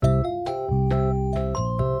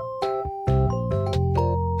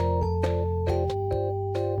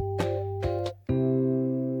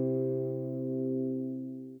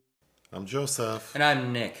Joseph. And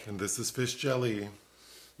I'm Nick. And this is Fish Jelly.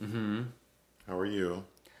 Mm-hmm. How are you?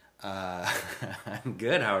 I'm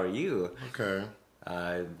good. How are you? Okay.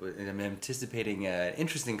 I'm anticipating an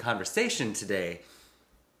interesting conversation today.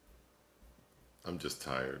 I'm just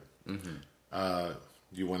tired. Mm-hmm.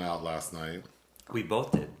 You went out last night We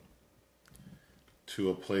both did. to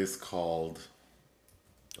a place called...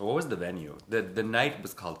 What was the venue? The night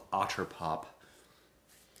was called Otter Pop.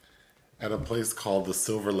 At a place called the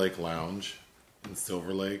Silver Lake Lounge in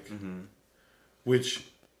Silver Lake, which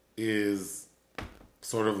is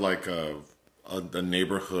sort of like a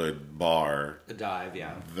neighborhood bar The dive,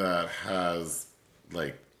 yeah. that has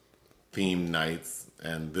like themed nights,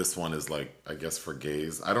 and this one is like, I guess, for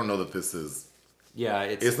gays. I don't know that this is... Yeah,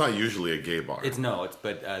 It's not usually a gay bar.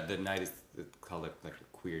 But the night is called like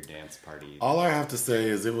a queer dance party. All I have to say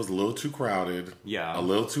is it was a little too crowded. Yeah. A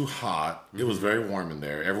little too hot. It was very warm in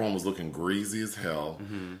there. Everyone was looking greasy as hell.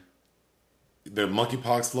 The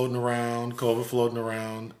monkeypox floating around, COVID floating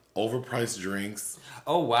around, overpriced drinks.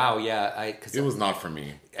 Oh wow, yeah. It was not for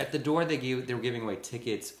me. At the door they were giving away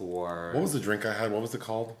tickets for. What was the drink I had? What was it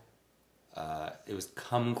called? It was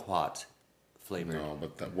kumquat flavored. No,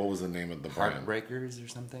 but what was the name of the brand? Heartbreakers or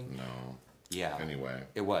something. No. Yeah. Anyway.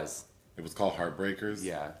 It was. It was called Heartbreakers?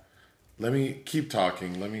 Yeah. Let me keep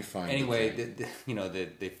talking. Let me find Anyway, the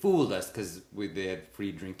thing. they fooled us because they had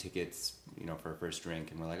free drink tickets, for a first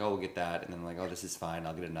drink, and we're like, oh, we'll get that, and then like, oh, this is fine,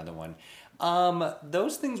 I'll get another one.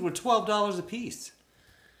 Those things were $12 a piece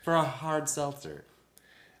for a hard seltzer.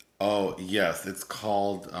 Oh, yes. It's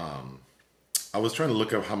called... I was trying to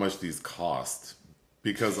look up how much these cost,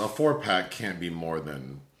 because a 4-pack can't be more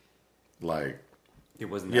than like... It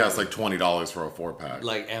wasn't. Yeah, it's like $20 for a 4-pack.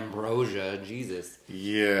 Like ambrosia, Jesus.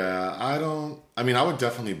 Yeah, I mean, I would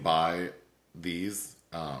definitely buy these.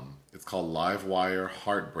 It's called Livewire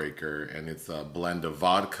Heartbreaker, and it's a blend of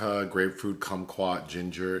vodka, grapefruit, kumquat,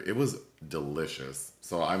 ginger. It was delicious.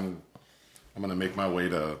 So I'm gonna make my way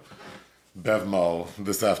to Bevmo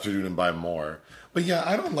this afternoon and buy more. But yeah,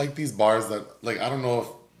 I don't like these bars that, like, I don't know if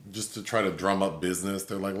just to try to drum up business,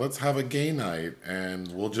 they're like, let's have a gay night and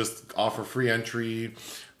we'll just offer free entry,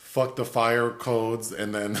 fuck the fire codes,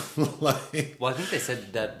 and then like... Well, I think they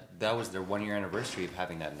said that was their 1-year anniversary of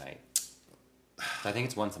having that night. I think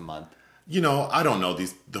it's once a month. I don't know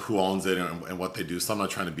who owns it and what they do, so I'm not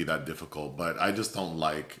trying to be that difficult, but I just don't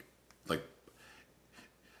like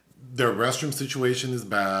their restroom situation is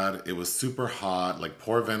bad. It was super hot, like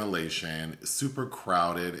poor ventilation, super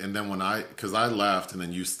crowded. And then because I left and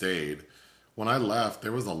then you stayed, when I left,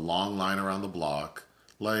 there was a long line around the block.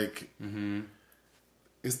 Like,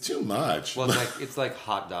 it's too much. Well, it's like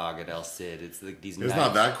hot dog at El Cid. It's like these. It's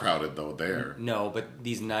not that crowded though there. No, but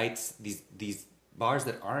these nights, these bars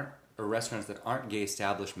that aren't, or restaurants that aren't gay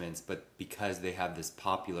establishments, but because they have this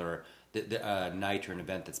popular. The night or an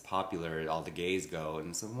event that's popular, all the gays go,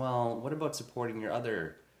 and so, well, what about supporting your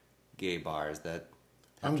other gay bars that...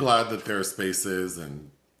 I'm glad that there are spaces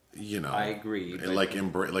and, I agree. Like,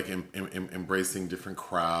 embracing different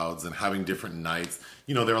crowds and having different nights.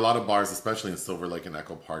 There are a lot of bars, especially in Silver Lake and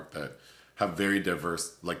Echo Park, that have very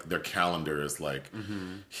diverse, like, their calendars, like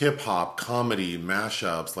hip-hop, comedy,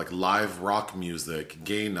 mashups, like live rock music,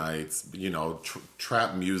 gay nights,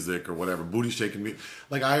 trap music or whatever, booty shaking music.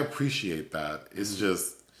 Like, I appreciate that. It's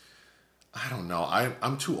just, I don't know.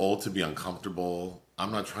 I'm too old to be uncomfortable.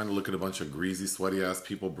 I'm not trying to look at a bunch of greasy, sweaty-ass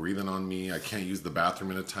people breathing on me. I can't use the bathroom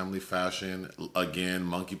in a timely fashion. Again,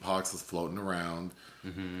 monkeypox is floating around.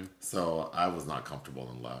 So I was not comfortable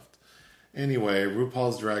and left. Anyway,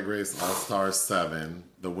 RuPaul's Drag Race All-Star 7,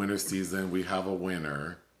 the winter season, we have a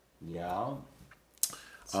winner. Yeah.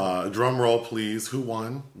 Drum roll, please. Who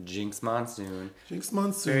won? Jinx Monsoon. Jinx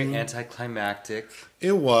Monsoon. Very anticlimactic.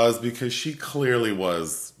 It was, because she clearly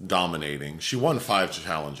was dominating. She won 5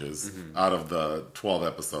 challenges out of the 12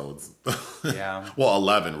 episodes. Yeah. Well,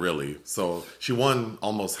 11, really. So she won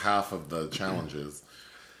almost half of the challenges.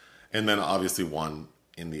 And then obviously won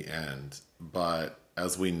in the end. But...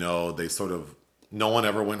 as we know, no one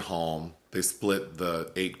ever went home. They split the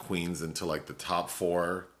 8 queens into like the top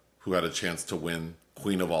 4 who had a chance to win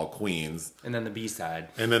Queen of All Queens. And then the B-side.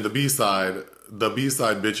 And then the B-side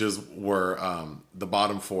bitches were the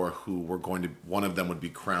bottom 4 who were one of them would be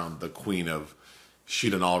crowned the queen of,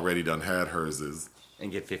 she'd already done had herses. And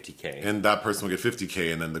get $50K. And that person would get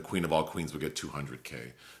 $50K, and then the Queen of All Queens would get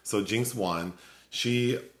 $200K. So Jinx won.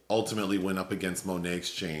 She ultimately went up against Monet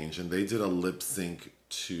Exchange, and they did a lip sync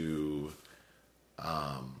to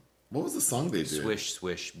what was the song they did? Swish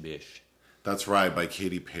Swish Bish. That's right, by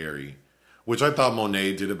Katy Perry, which I thought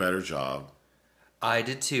Monet did a better job. I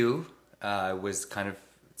did too. Was kind of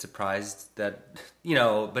surprised that,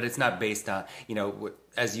 but it's not based on,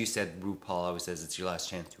 as you said, RuPaul always says it's your last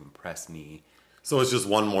chance to impress me. So it's just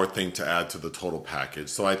one more thing to add to the total package.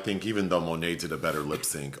 So I think even though Monet did a better lip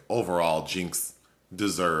sync, overall Jinx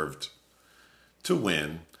deserved to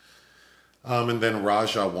win. And then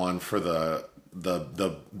Raja won for the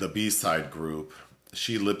B-side group.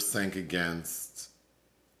 She lip sync against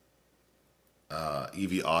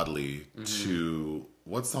Evie Oddly to,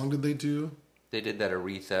 what song did they do? They did that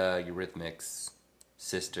Aretha Eurythmics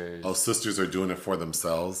Sisters. Oh, Sisters Are Doing It For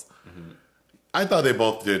Themselves. I thought they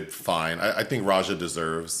both did fine. I think Raja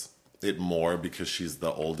deserves it more because she's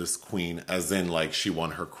the oldest queen, as in like she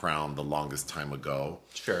won her crown the longest time ago.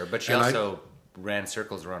 Sure, but she also ran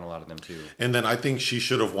circles around a lot of them too. And then I think she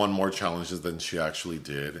should have won more challenges than she actually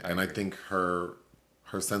did. And I think her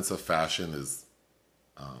sense of fashion is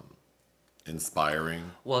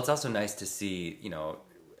inspiring. Well, it's also nice to see,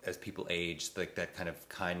 as people age, like that kind of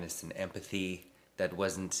kindness and empathy that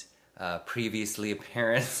wasn't previously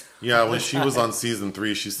apparent. Yeah, when she was on season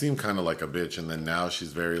 3, she seemed kind of like a bitch, and then now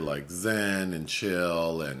she's very like zen and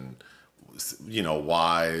chill and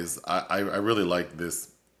wise. I really like this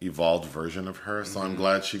evolved version of her, so I'm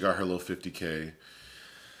glad she got her little 50K.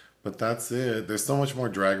 But that's it. There's so much more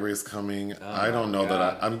Drag Race coming. I don't know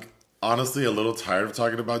that I'm honestly a little tired of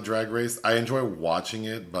talking about Drag Race. I enjoy watching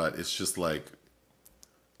it, but it's just like,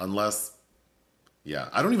 unless,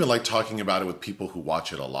 I don't even like talking about it with people who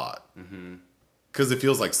watch it a lot. Because it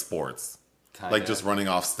feels like sports. Kinda. Like just running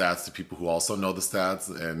off stats to people who also know the stats,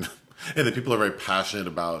 and then people are very passionate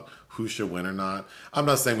about who should win or not. I'm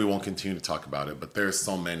not saying we won't continue to talk about it, but there's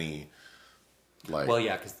so many, like... Well,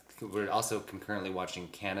 yeah, because we're also concurrently watching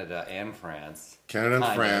Canada and France.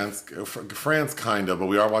 France kind of, but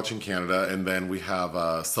we are watching Canada, and then we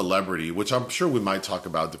have Celebrity, which I'm sure we might talk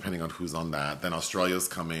about depending on who's on that. Then Australia's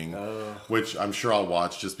coming, which I'm sure I'll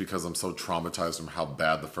watch just because I'm so traumatized from how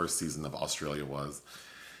bad the first season of Australia was.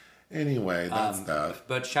 Anyway, that's that.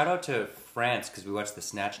 But shout out to France, because we watched the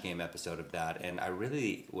Snatch Game episode of that, and I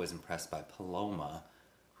really was impressed by Paloma.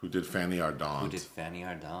 Who did Fanny Ardant.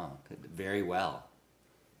 Very well.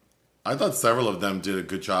 I thought several of them did a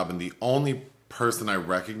good job, and the only person I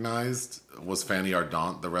recognized was Fanny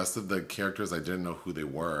Ardant. The rest of the characters, I didn't know who they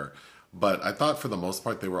were. But I thought for the most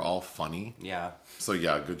part they were all funny. Yeah. So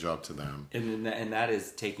yeah, good job to them. And that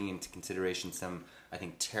is taking into consideration some, I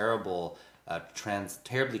think, terribly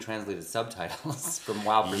translated subtitles from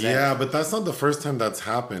WoW Presents. Yeah, but that's not the first time that's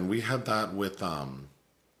happened. We had that with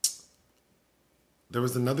there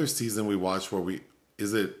was another season we watched where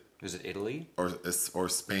was it Italy or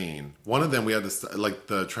Spain? One of them we had this, like,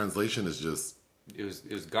 the translation is just it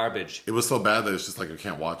was garbage. It was so bad that it's just like I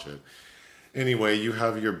can't watch it. Anyway, you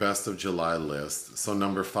have your best of July list. So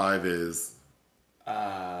number 5 is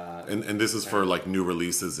and this is for like new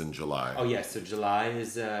releases in July. Oh yes, so July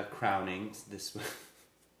is Crowning. This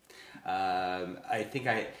I think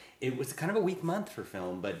it was kind of a weak month for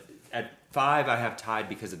film, but at 5 I have tied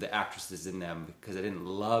because of the actresses in them, because I didn't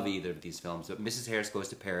love either of these films. But Mrs. Harris Goes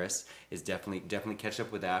to Paris is definitely catch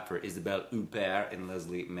up with that for Isabelle Huppert and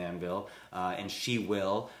Leslie Manville, and She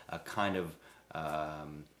Will, a kind of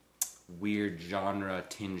weird genre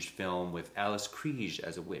tinged film with Alice Krige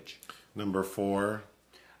as a witch. Number 4.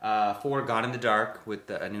 4, Gone in the Dark, with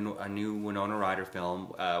a new Winona Ryder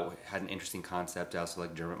film. Had an interesting concept. I also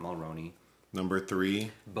like Dermot Mulroney. Number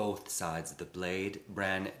 3. Both Sides of the Blade,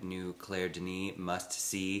 brand new Claire Denis must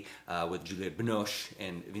see, with Juliette Binoche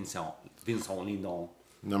and Vincent Lindon.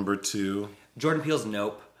 Number 2. Jordan Peele's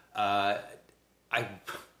Nope.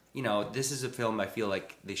 This is a film I feel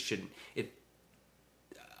like they shouldn't.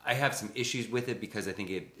 I have some issues with it because I think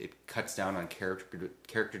it cuts down on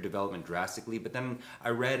character development drastically. But then I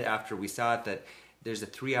read after we saw it that there's a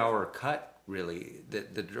 3-hour cut, really,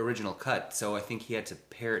 the original cut. So I think he had to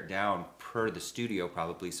pare it down per the studio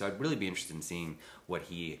probably. So I'd really be interested in seeing what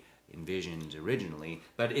he envisioned originally.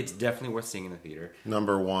 But it's definitely worth seeing in the theater.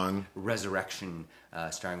 Number 1. Resurrection,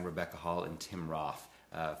 starring Rebecca Hall and Tim Roth,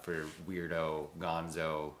 for weirdo,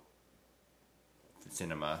 gonzo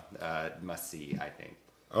cinema. Must see, I think.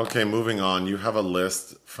 Okay, moving on. You have a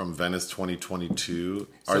list from Venice 2022.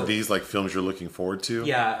 Are these like films you're looking forward to?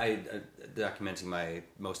 Yeah, documenting my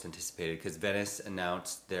most anticipated, because Venice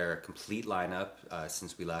announced their complete lineup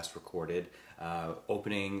since we last recorded.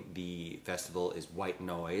 Opening the festival is White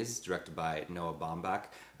Noise, directed by Noah Baumbach,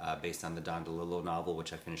 based on the Don DeLillo novel,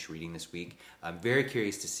 which I finished reading this week. I'm very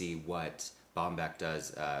curious to see what Baumbach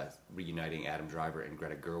does, reuniting Adam Driver and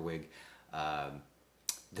Greta Gerwig.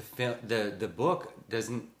 The book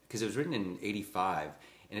doesn't, because it was written in 1985,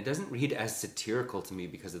 and it doesn't read as satirical to me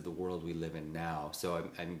because of the world we live in now. So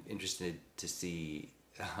I'm interested to see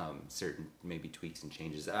certain maybe tweaks and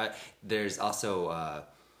changes. There's also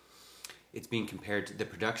it's being compared to the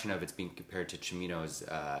production of it's being compared to Cimino's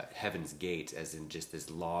Heaven's Gate, as in just this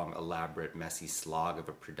long, elaborate, messy slog of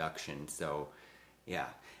a production. So, yeah.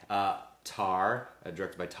 Tar,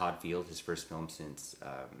 directed by Todd Field, his first film since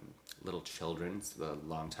Little Children's, A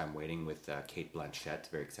Long Time Waiting with Cate Blanchett.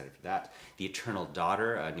 Very excited for that. The Eternal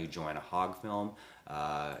Daughter, a new Joanna Hogg film,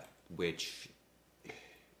 which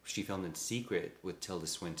she filmed in secret with Tilda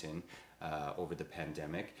Swinton over the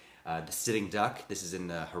pandemic. The Sitting Duck, this is in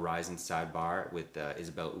the Horizon sidebar with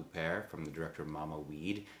Isabelle Huppert from the director of Mama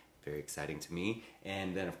Weed. Very exciting to me.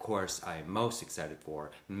 And then, of course, I am most excited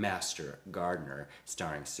for Master Gardener,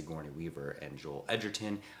 starring Sigourney Weaver and Joel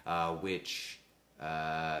Edgerton, which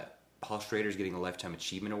Paul Schrader's getting a Lifetime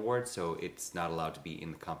Achievement Award, so it's not allowed to be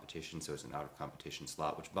in the competition, so it's an out-of-competition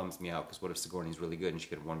slot, which bums me out, because what if Sigourney's really good and she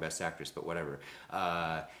could have won Best Actress, but whatever.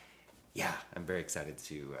 Yeah, I'm very excited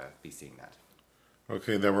to be seeing that.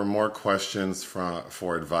 Okay, there were more questions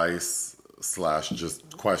for advice /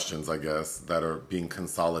 just questions, I guess, that are being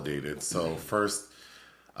consolidated. So first,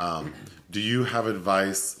 do you have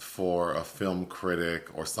advice for a film critic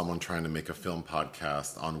or someone trying to make a film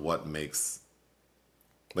podcast on what makes,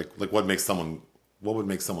 what would make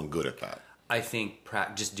someone good at that? I think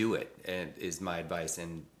just do it, and is my advice,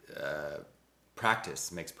 and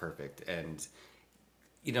practice makes perfect. And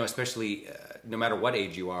especially no matter what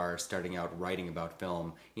age you are starting out writing about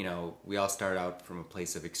film, we all start out from a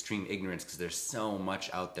place of extreme ignorance because there's so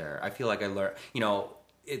much out there. I feel like I learn,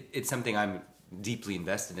 it's something I'm deeply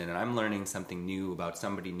invested in, and I'm learning something new about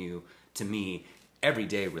somebody new to me every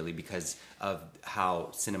day, really, because of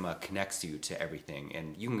how cinema connects you to everything.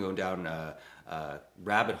 And you can go down a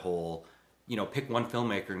rabbit hole, pick one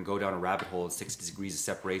filmmaker and go down a rabbit hole of 6 degrees of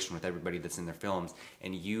separation with everybody that's in their films,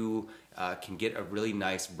 and you can get a really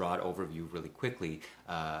nice broad overview really quickly.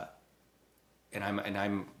 And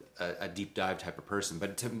I'm a deep dive type of person,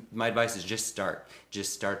 but my advice is just start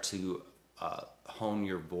to hone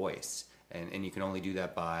your voice, and you can only do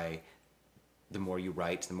that by the more you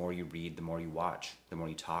write, the more you read, the more you watch, the more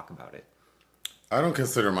you talk about it. I don't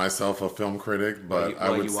consider myself a film critic, but I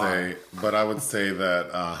would say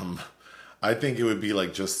that I think it would be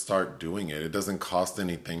just start doing it. It doesn't cost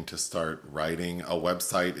anything to start writing. A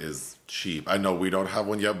website is cheap. I know we don't have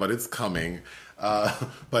one yet, but it's coming.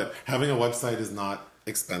 But having a website is not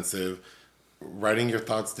expensive. Writing your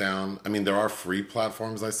thoughts down. I mean, there are free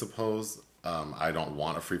platforms, I suppose. I don't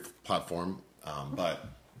want a free platform, but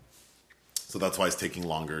so that's why it's taking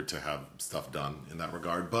longer to have stuff done in that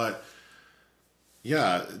regard. But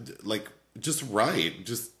yeah, just write,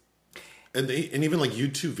 and even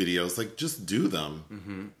YouTube videos, just do them.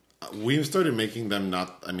 Mm-hmm. We started making them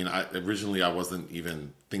originally I wasn't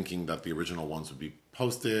even thinking that the original ones would be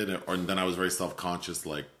posted, and then I was very self-conscious,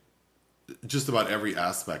 just about every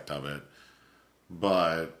aspect of it.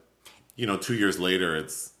 But, 2 years later,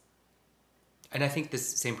 it's... And I think this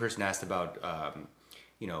same person asked about,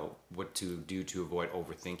 what to do to avoid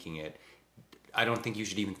overthinking it. I don't think you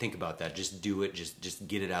should even think about that. Just do it. Just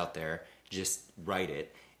get it out there. Just write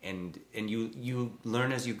it. And you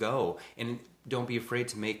learn as you go, and don't be afraid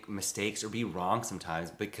to make mistakes or be wrong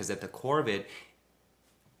sometimes, because at the core of it,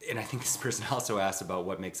 and I think this person also asked about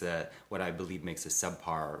what I believe makes a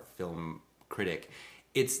subpar film critic.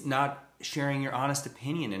 It's not sharing your honest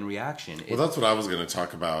opinion and reaction. Well, that's what I was going to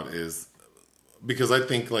talk about, is because I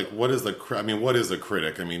think what is a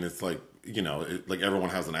critic? I mean, it's everyone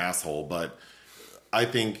has an asshole, but I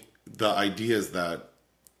think the idea is that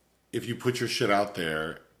if you put your shit out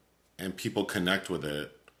there and people connect with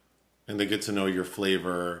it and they get to know your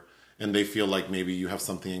flavor and they feel like maybe you have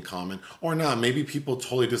something in common, or not, maybe people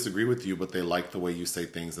totally disagree with you, but they like the way you say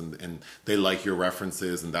things and they like your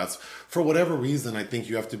references, and that's for whatever reason. I think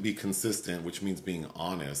you have to be consistent, which means being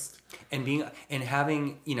honest and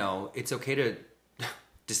having, it's okay to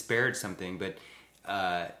disparage something, but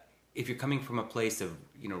if you're coming from a place of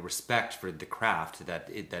respect for the craft that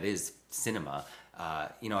is cinema,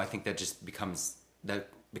 I think that just becomes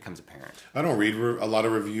apparent. I don't read a lot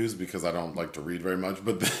of reviews because I don't like to read very much,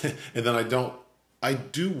 but and then I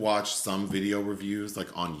do watch some video reviews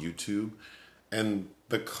on YouTube, and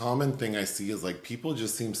the common thing I see is people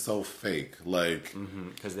just seem so fake,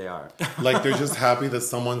 because they are they're just happy that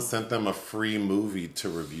someone sent them a free movie to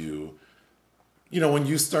review. When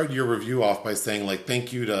you start your review off by saying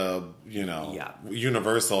thank you to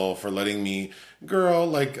Universal for letting me,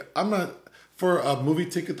 girl, I'm not. For a movie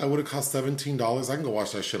ticket that would have cost $17, I can go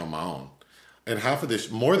watch that shit on my own. And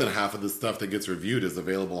more than half of the stuff that gets reviewed is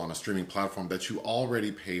available on a streaming platform that you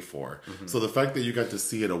already pay for. Mm-hmm. So the fact that you got to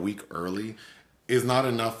see it a week early, is not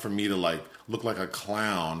enough for me to like look like a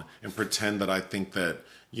clown and pretend that I think that,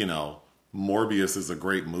 you know, Morbius is a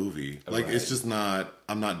great movie. Like Right. it's just not,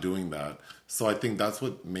 I'm not doing that. So I think that's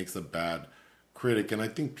what makes a bad critic, and I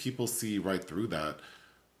think people see right through that.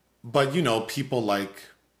 But you know, people like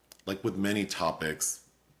with many topics,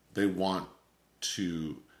 they want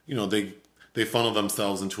to, you know, they funnel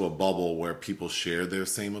themselves into a bubble where people share their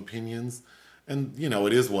same opinions. And you know,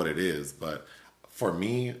 it is what it is, but for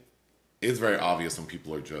me, it's very obvious when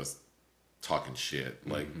people are just talking shit.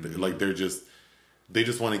 Like they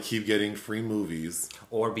just want to keep getting free movies.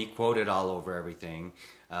 Or be quoted all over everything.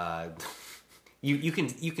 You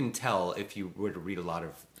can tell if you were to read a lot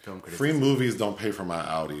of film criticism. Free movies don't pay for my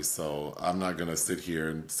Audi, so I'm not gonna sit here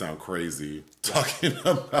and sound crazy talking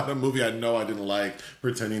about a movie I know I didn't like,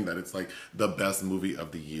 pretending that it's like the best movie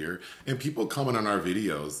of the year. And people comment on our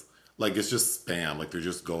videos like it's just spam, like they're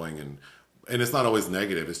just going and it's not always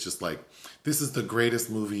negative. It's just like, this is the greatest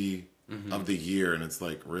movie of the year, and it's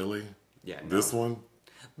like, really? Yeah, no. This one?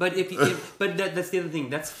 But that's the other thing.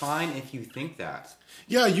 That's fine if you think that.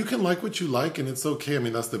 Yeah, you can like what you like, and it's okay. I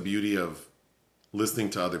mean, that's the beauty of listening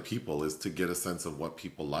to other people, is to get a sense of what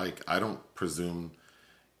people like. I don't presume,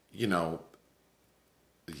 you know,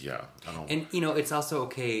 yeah, I don't. And you know, it's also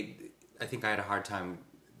okay. I think I had a hard time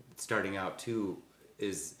starting out too.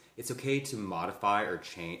 Is it's okay to modify or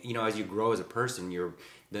change. You know, as you grow as a person,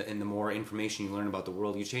 and the more information you learn about the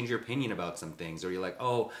world, you change your opinion about some things, or you're like,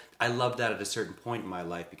 oh, I loved that at a certain point in my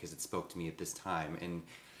life because it spoke to me at this time. And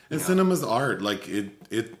you know, cinema's art. Like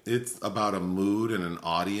it's about a mood and an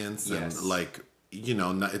audience, Yes. and like, you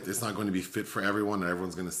know, it's not going to be fit for everyone, and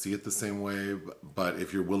everyone's going to see it the same way. But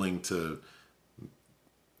if you're willing to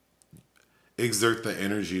exert the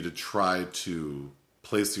energy to try to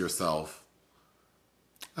place yourself,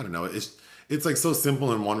 I don't know, it's like so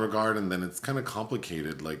simple in one regard, and then it's kind of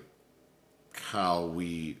complicated, like how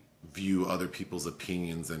we view other people's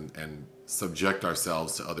opinions and subject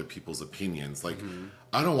ourselves to other people's opinions. Like,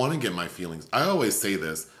 I don't want to get my feelings. I always say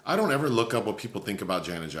this. I don't ever look up what people think about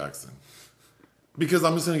Janet Jackson, because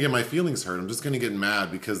I'm just going to get my feelings hurt. I'm just going to get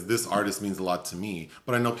mad because this artist means a lot to me.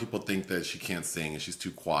 But I know people think that she can't sing and she's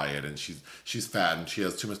too quiet and she's fat and she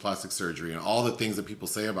has too much plastic surgery and all the things that people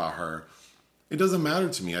say about her. It doesn't matter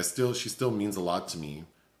to me. She still means a lot to me.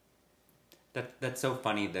 That's so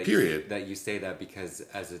funny that Period. that you say that, because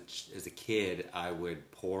as a kid I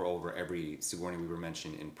would pore over every Sigourney Weaver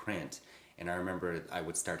mention in print, and I remember I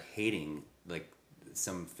would start hating like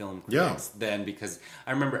some film critics then, because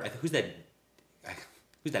I remember who's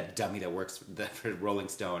that dummy that works for Rolling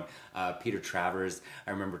Stone, Peter Travers.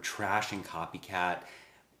 I remember trashing Copycat,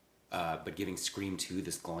 but giving Scream 2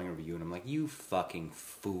 this glowing review, and I'm like, you fucking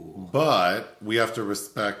fool. But we have to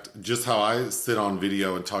respect just how I sit on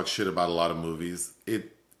video and talk shit about a lot of movies.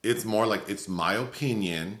 It's more like, it's my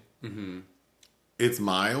opinion. Mm-hmm. It's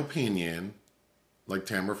my opinion, like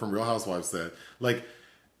Tamara from Real Housewives said. Like,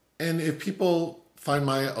 and if people find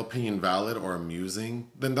my opinion valid or amusing,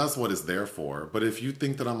 then that's what it's there for. But if you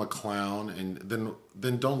think that I'm a clown, and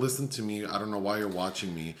then don't listen to me. I don't know why you're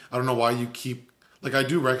watching me. I don't know why you keep, like, I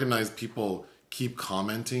do recognize people keep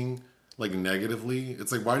commenting like negatively.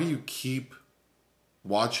 It's like, why do you keep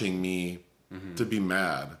watching me to be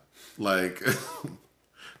mad? Like,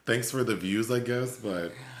 thanks for the views, I guess,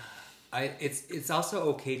 but It's also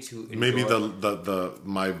okay to enjoy. maybe the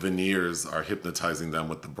my veneers are hypnotizing them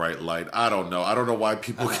with the bright light. I don't know why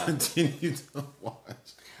people continue to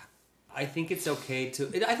watch. I think it's okay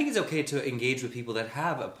to engage with people that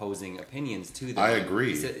have opposing opinions to them. I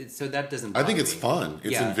agree. So that doesn't. I think bother it's me. fun.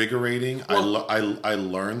 It's Yeah. invigorating. Well, I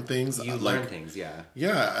learn things. You like, learn things, yeah.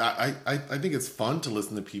 Yeah, I think it's fun to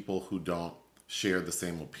listen to people who don't share the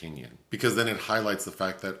same opinion, because then it highlights the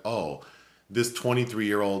fact that, oh, this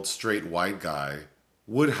 23-year-old straight white guy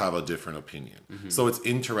would have a different opinion. Mm-hmm. So it's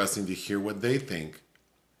interesting to hear what they think.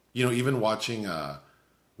 You know, even watching,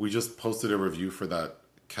 we just posted a review for that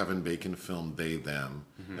Kevin Bacon film, They, Them,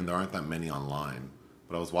 and there aren't that many online,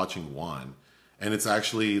 but I was watching one, and it's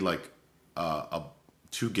actually like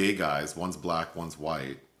two gay guys, one's black, one's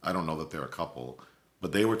white. I don't know that they're a couple,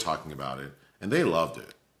 but they were talking about it, and they loved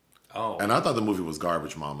it. Oh. And I thought the movie was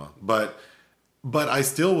garbage, mama. But I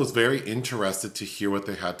still was very interested to hear what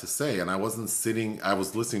they had to say. And I was listening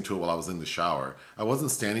to it while I was in the shower. I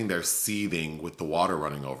wasn't standing there seething with the water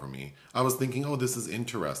running over me. I was thinking, oh, this is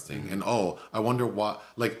interesting. Mm-hmm. And oh, I wonder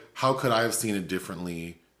how could I have seen it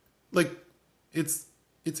differently? Like, it's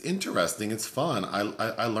interesting. It's fun.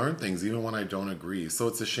 I learn things even when I don't agree. So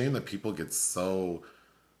it's a shame that people get so,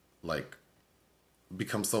 like,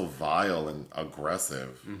 become so vile and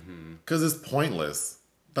aggressive. Because it's pointless.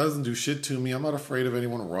 That doesn't do shit to me. I'm not afraid of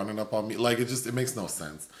anyone running up on me. Like, it makes no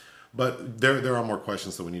sense. But there are more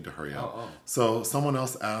questions, so we need to hurry up. Oh. So someone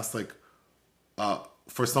else asked, like,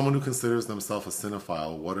 for someone who considers themselves a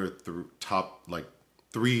cinephile, what are top, like,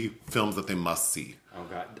 3 films that they must see? Oh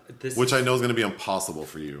God, Which I know is going to be impossible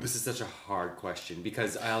for you. This is such a hard question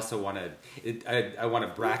because I also want to. I want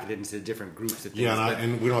to bracket it into different groups of things. Yeah,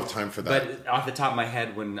 and we don't have time for that. But off the top of my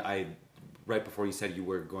head, right before you said you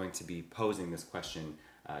were going to be posing this question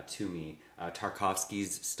to me,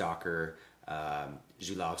 Tarkovsky's Stalker,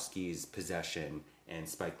 Zulawski's Possession, and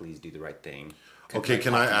Spike Lee's Do the Right Thing. Okay,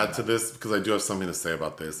 can I add to this? Because I do have something to say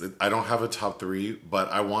about this. I don't have a top 3, but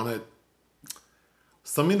I want to...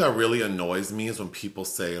 Something that really annoys me is when people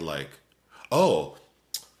say, like, oh,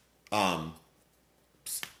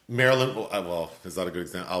 Marilyn... Well, is that a good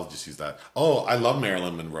example? I'll just use that. Oh, I love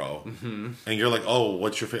Marilyn Monroe. Mm-hmm. And you're like, oh,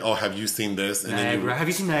 what's your favorite? Oh, have you seen this? And Niagara. Have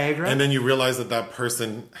you seen Niagara? And then you realize that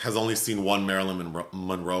person has only seen one Marilyn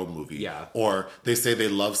Monroe movie. Yeah. Or they say they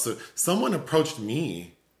love... Someone approached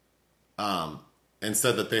me and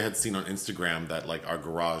said that they had seen on Instagram that, like, our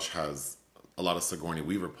garage has a lot of Sigourney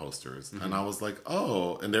Weaver posters. Mm-hmm. And I was like,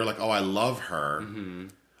 oh. And they're like, oh, I love her. Mm-hmm.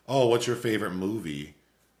 Oh, what's your favorite movie?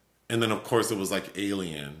 And then, of course, it was, like,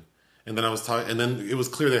 Alien. And then I was talking... And then it was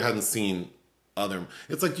clear they hadn't seen other...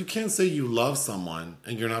 It's like, you can't say you love someone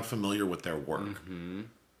and you're not familiar with their work. Mm-hmm.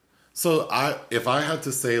 So if I had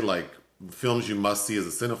to say, like, films you must see as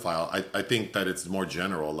a cinephile, I think that it's more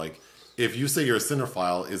general. Like, if you say you're a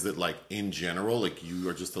cinephile, is it, like, in general, like, you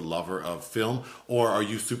are just a lover of film, or are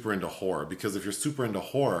you super into horror? Because if you're super into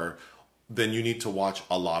horror, then you need to watch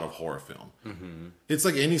a lot of horror film. Mm-hmm. It's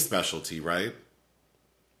like any specialty, right?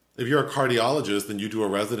 If you're a cardiologist and you do a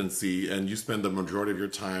residency and you spend the majority of your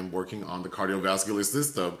time working on the cardiovascular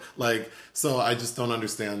system, like, so I just don't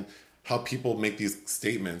understand how people make these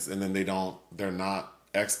statements and then they're not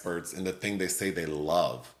experts in the thing they say they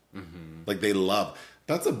love. Mm-hmm. Like, they love...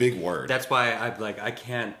 That's a big word. That's why I'm like, I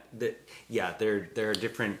can't... Yeah, there are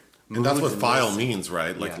different... And that's what file means,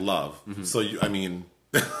 right? Like, yeah. Love. Mm-hmm. So,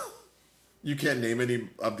 you can't name any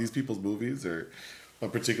of these people's movies or a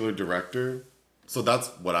particular director. So that's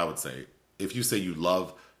what I would say. If you say you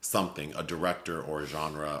love something, a director or a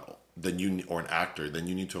genre, or an actor, then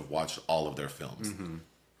you need to have watched all of their films. Mm-hmm.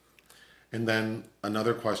 And then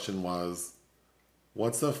another question was,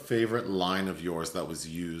 what's a favorite line of yours that was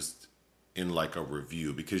used in, like, a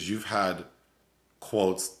review? Because you've had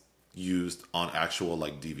quotes used on actual,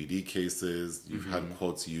 like, DVD cases. You've mm-hmm. had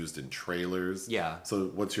quotes used in trailers. Yeah. So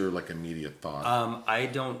what's your, like, immediate thought? I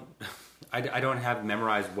don't have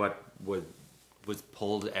memorized what was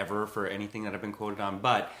pulled ever for anything that I've been quoted on,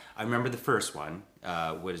 but I remember the first one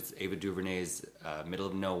was Ava DuVernay's Middle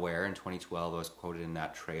of Nowhere in 2012. I was quoted in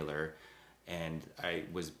that trailer, and I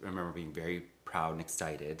remember being very proud and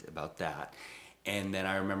excited about that. And then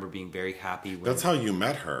I remember being very happy when... That's how you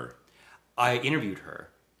met her. I interviewed her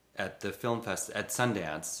at the film fest at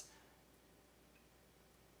Sundance.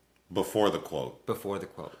 Before the quote? Before the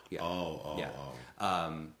quote, yeah. Oh.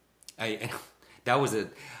 That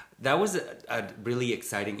was a really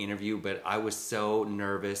exciting interview, but I was so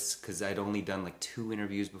nervous because I'd only done, like, 2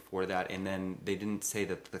 interviews before that, and then they didn't say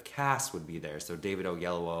that the cast would be there. So David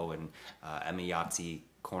Oyelowo and Emma Yahtzee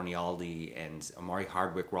Cornialdi and Amari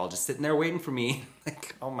Hardwick were all just sitting there waiting for me.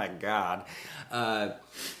 Like, oh my God. I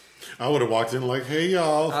would have walked in like, hey,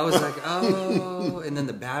 y'all. I was like, oh, and then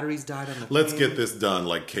the batteries died on the Let's thing. get this done,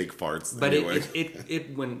 like cake farts. But anyway.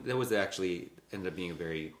 when that was actually ended up being a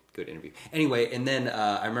very good interview. Anyway, and then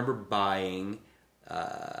I remember buying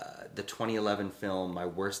the 2011 film My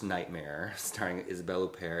Worst Nightmare, starring Isabelle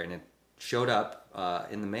Huppert, and it showed up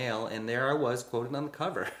in the mail, and there I was quoted on the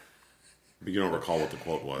cover. But you don't recall what the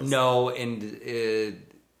quote was? No, and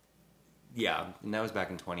yeah, and that was back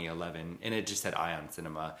in 2011, and it just said Ion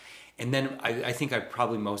Cinema. And then I think I'm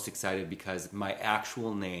probably most excited because my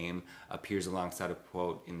actual name appears alongside a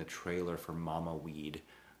quote in the trailer for Mama Weed.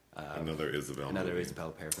 Another Isabelle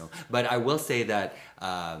Huppert film. But I will say that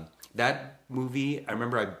that movie, I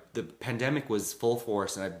remember the pandemic was full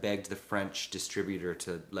force, and I begged the French distributor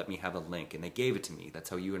to let me have a link, and they gave it to me. That's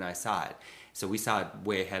how you and I saw it. So we saw it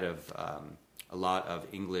way ahead of a lot of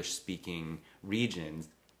English-speaking regions.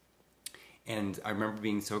 And I remember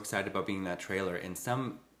being so excited about being in that trailer, and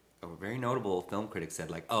a very notable film critic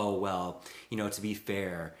said, like, oh, well, to be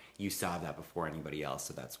fair, you saw that before anybody else,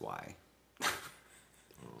 so that's why.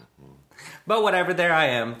 But whatever, there I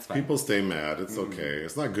am. It's fine. People stay mad. It's okay.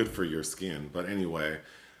 It's not good for your skin. But anyway,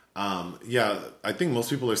 yeah, I think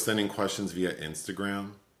most people are sending questions via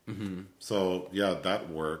Instagram. Mm-hmm. So, yeah,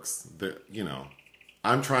 that works.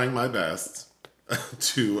 I'm trying my best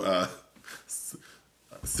to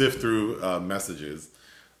sift through messages,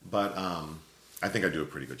 but I think I do a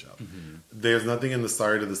pretty good job. There's nothing in the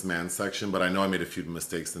Sorry to This Man section, but I know I made a few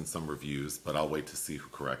mistakes in some reviews, but I'll wait to see who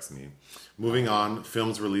corrects me. Moving on,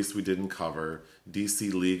 films released we didn't cover.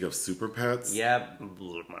 DC League of Super Pets. Yeah.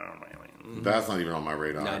 That's not even on my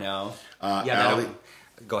radar. I know. Allie,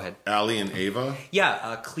 Go ahead. Allie and Ava.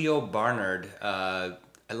 Yeah, Cleo Barnard.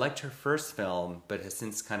 I liked her first film, but has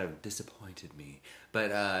since kind of disappointed me.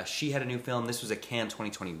 But she had a new film. This was a Cannes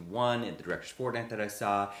 2021 in the Director's Fortnight that I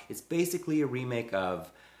saw. It's basically a remake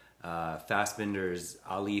of Fassbinder's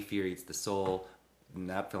Ali, Fear Eats the Soul. And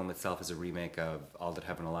that film itself is a remake of All That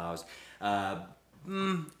Heaven Allows.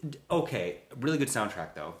 Okay, really good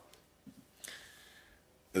soundtrack though.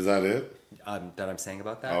 Is that it? That I'm saying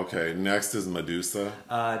about that. Okay, next is Medusa.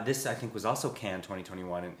 This, I think, was also Cannes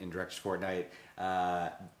 2021 in Director's Fortnight.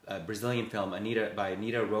 A Brazilian film, by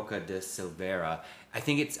Anita Roca de Silveira. I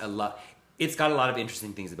think it's got a lot of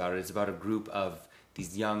interesting things about it. It's about a group of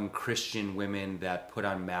these young Christian women that put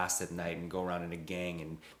on masks at night and go around in a gang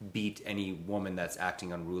and beat any woman that's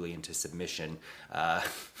acting unruly into submission.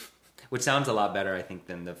 Which sounds a lot better, I think,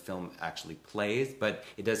 than the film actually plays, but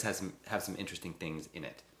it does have some interesting things in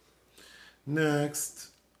it. Next,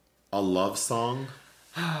 A Love Song.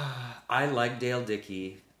 I like Dale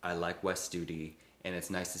Dickey. I like Wes Studi, and it's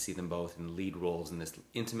nice to see them both in lead roles in this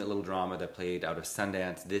intimate little drama that played out of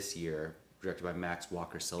Sundance this year, directed by Max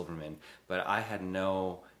Walker Silverman. But I didn't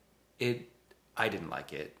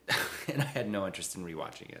like it, and I had no interest in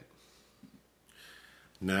rewatching it.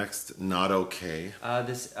 Next, Not Okay.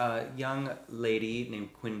 This young lady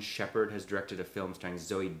named Quinn Shepard has directed a film starring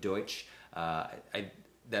Zoe Deutsch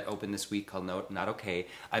that opened this week called Not Okay.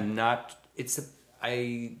 I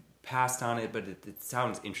passed on it, but it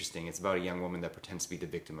sounds interesting. It's about a young woman that pretends to be the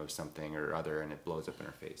victim of something or other, and it blows up in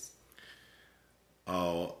her face.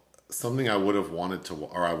 Oh, something I would have wanted to,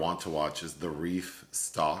 or I want to watch is The Reef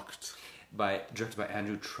Stalked. Directed by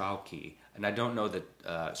Andrew Trauke. And I don't know that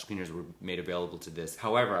screeners were made available to this.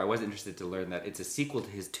 However, I was interested to learn that it's a sequel to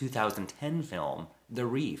his 2010 film, The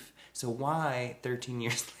Reef. So why 13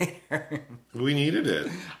 years later? We needed it.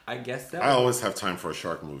 I guess so. I always have time for a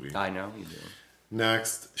shark movie. I know you do.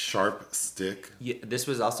 Next, Sharp Stick. Yeah, this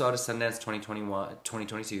was also out of Sundance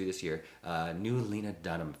 2022 this year. New Lena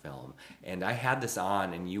Dunham film. And I had this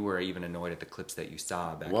on, and you were even annoyed at the clips that you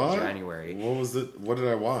saw back in January. What was it? What did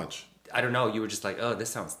I watch? I don't know. You were just like, "Oh, this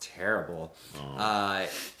sounds terrible,"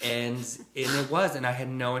 and it was, and I had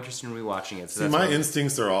no interest in rewatching it. So See, my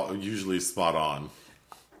instincts are usually spot on.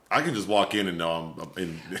 I can just walk in and know I'm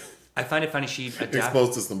in. I find it funny.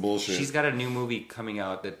 Exposed to some bullshit. She's got a new movie coming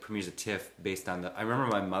out that premieres at TIFF based on I remember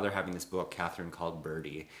my mother having this book, Catherine Called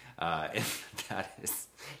Birdie, and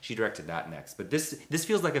she directed that next. But this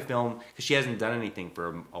feels like a film because she hasn't done anything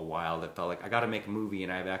for a while. That felt like I got to make a movie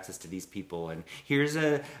and I have access to these people, and here's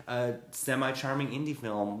a semi-charming indie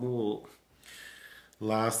film. Ooh.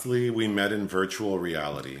 Lastly, We Met in Virtual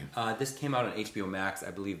Reality. This came out on HBO Max,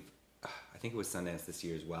 I believe. I think it was Sundance this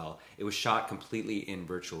year as well. It was shot completely in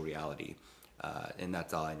virtual reality, and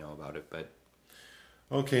that's all I know about it. But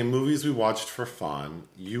okay, movies we watched for fun.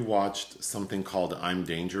 You watched something called I'm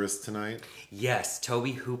Dangerous tonight? Yes,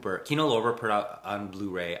 Tobe Hooper. Kino Lorber put out on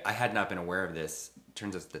Blu-ray. I had not been aware of this. It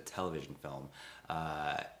turns out it's the television film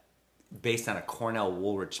based on a Cornell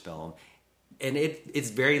Woolrich film. And it's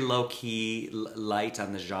very low-key, light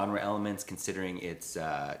on the genre elements, considering it's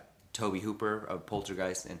Tobe Hooper of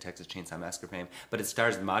Poltergeist and Texas Chainsaw Massacre fame. But it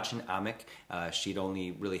stars Mädchen Amick. She'd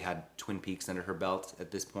only really had Twin Peaks under her belt at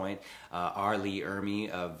this point. R. Lee Ermey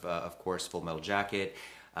of course, Full Metal Jacket.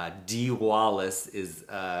 Dee Wallace is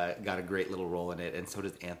got a great little role in it, and so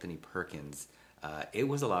does Anthony Perkins. It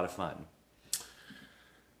was a lot of fun.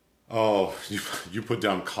 Oh, you put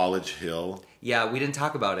down College Hill. Yeah, we didn't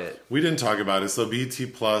talk about it. We didn't talk about it. So BT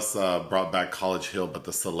Plus brought back College Hill, but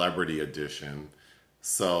the celebrity edition.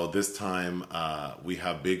 So this time we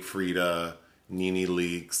have Big Frida, Nene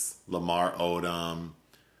Leakes, Lamar Odom,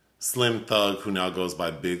 Slim Thug, who now goes by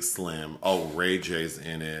Big Slim. Oh, Ray J's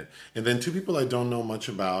in it. And then two people I don't know much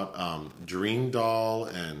about, Dream Doll,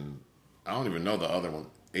 and I don't even know the other one,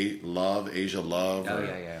 Asia Love. Oh,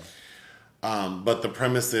 yeah. But the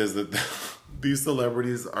premise is that these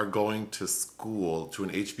celebrities are going to school, to an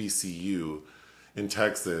HBCU in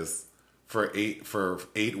Texas for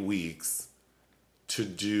eight weeks to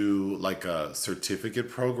do like a certificate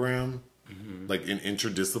program, like in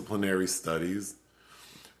interdisciplinary studies,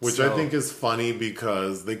 which I think is funny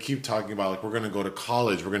because they keep talking about like, we're going to go to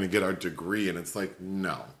college, we're going to get our degree. And it's like,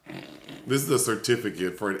 no, this is a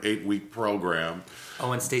certificate for an 8-week program.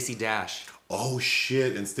 Oh, and Stacey Dash. Oh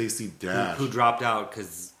shit. And Stacey Dash. Who dropped out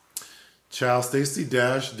because Child, Stacey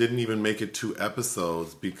Dash didn't even make it 2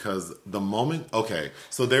 episodes because the moment... Okay,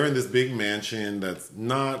 so they're in this big mansion that's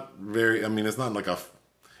not very... I mean, it's not like a...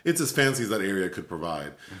 It's as fancy as that area could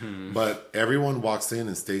provide. Mm-hmm. But everyone walks in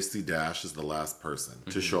and Stacey Dash is the last person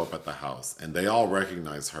to show up at the house. And they all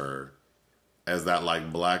recognize her as that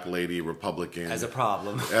like black lady Republican. As a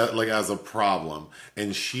problem. As a problem.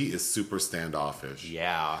 And she is super standoffish.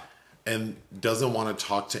 Yeah. And doesn't want to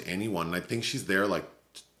talk to anyone. And I think she's there like...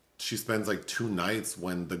 She spends like 2 nights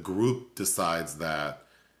when the group decides that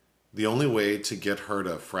the only way to get her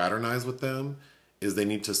to fraternize with them is they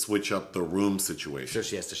need to switch up the room situation. So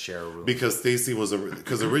she has to share a room. Because Stacey was...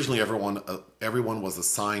 Because originally everyone was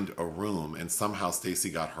assigned a room, and somehow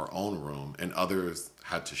Stacey got her own room, and others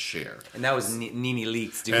had to share. And that was Nene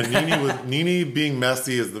Leakes doing and that. Nene being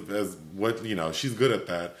messy as what, you know, she's good at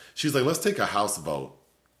that. She's like, let's take a house vote.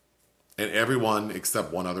 And everyone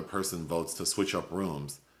except one other person votes to switch up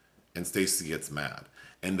rooms. And Stacey gets mad.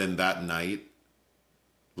 And then that night,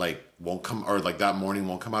 like, won't come... Or, like, that morning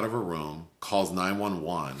won't come out of her room, calls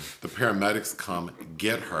 911. The paramedics come,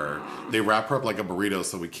 get her. They wrap her up like a burrito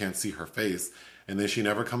so we can't see her face. And then she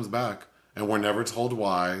never comes back. And we're never told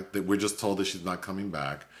why. That we're just told that she's not coming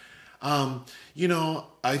back. You know,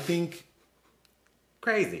 I think...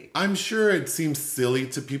 Crazy. I'm sure it seems silly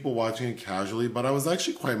to people watching it casually, but I was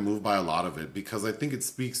actually quite moved by a lot of it because I think it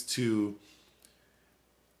speaks to...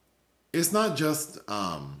 It's not just,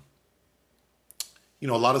 you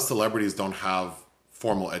know, a lot of celebrities don't have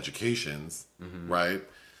formal educations, right?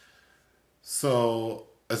 So,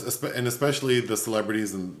 and especially the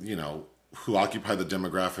celebrities and, you know, who occupy the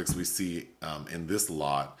demographics we see in this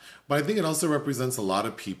lot. But I think it also represents a lot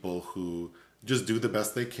of people who just do the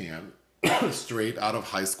best they can straight out of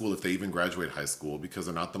high school, if they even graduate high school, because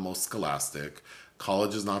they're not the most scholastic.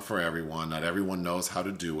 College is not for everyone. Not everyone knows how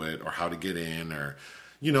to do it or how to get in or...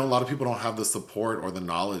 You know, a lot of people don't have the support or the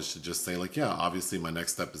knowledge to just say like, yeah, obviously my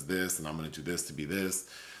next step is this and I'm going to do this to be this.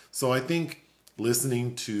 So I think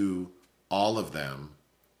listening to all of them,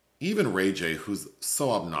 even Ray J, who's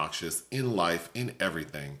so obnoxious in life, in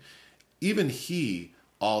everything, even he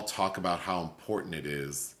all talk about how important it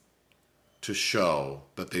is to show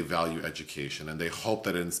that they value education and they hope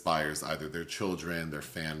that it inspires either their children, their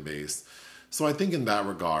fan base. So I think in that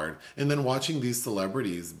regard, and then watching these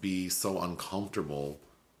celebrities be so uncomfortable,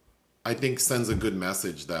 I think sends a good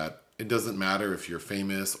message that it doesn't matter if you're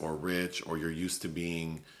famous or rich or you're used to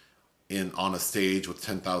being on a stage with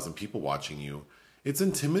 10,000 people watching you. It's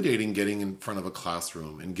intimidating getting in front of a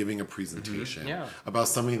classroom and giving a presentation about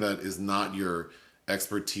something that is not your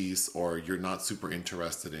expertise or you're not super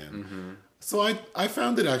interested in. So I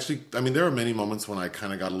found it actually, I mean, there are many moments when I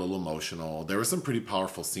kind of got a little emotional. There were some pretty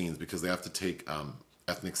powerful scenes because they have to take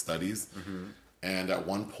ethnic studies. And at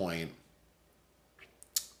one point,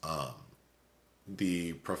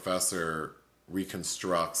 the professor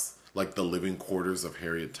reconstructs like the living quarters of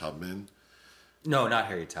Harriet Tubman. No, not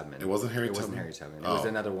Harriet Tubman. It wasn't Harriet Tubman? It wasn't Harriet Tubman. It was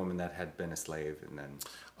another woman that had been a slave and then...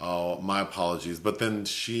 Oh, my apologies. But then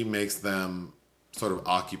she makes them sort of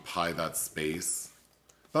occupy that space.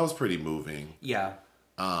 That was pretty moving. Yeah.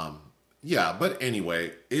 Yeah, but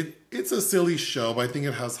anyway, it's a silly show, but I think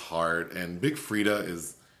it has heart. And Big Frida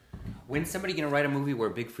is... When's somebody going to write a movie where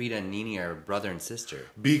Big Frida and Nene are brother and sister?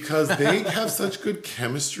 Because they have such good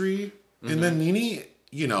chemistry. And then Nene,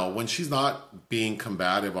 you know, when she's not being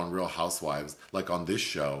combative on Real Housewives, like on this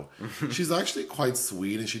show, she's actually quite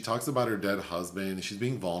sweet. And she talks about her dead husband. And she's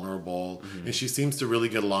being vulnerable. And she seems to really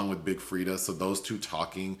get along with Big Frida. So those two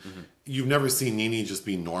talking... You've never seen Nene just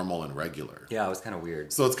be normal and regular. Yeah, it was kind of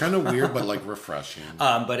weird. So it's kind of weird, but like refreshing.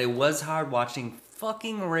 But it was hard watching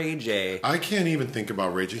fucking Ray J. I can't even think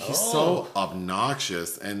about Ray J. He's so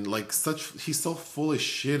obnoxious and like he's so full of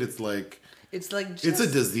shit. It's like it's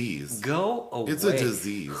a disease. Go away. It's a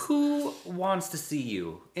disease. Who wants to see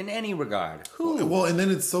you in any regard? Who? Well, and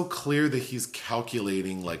then it's so clear that he's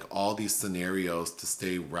calculating like all these scenarios to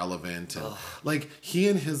stay relevant and like he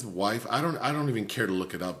and his wife, I don't even care to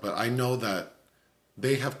look it up, but I know that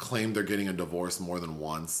they have claimed they're getting a divorce more than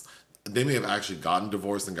once. They may have actually gotten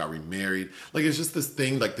divorced and got remarried. Like, it's just this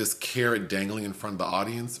thing, like this carrot dangling in front of the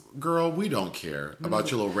audience. Girl, we don't care about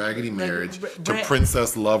your little raggedy marriage to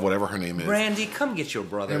Princess Love, whatever her name is. Brandy, come get your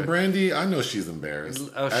brother. And Brandy, I know she's embarrassed.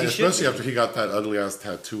 Especially after he got that ugly-ass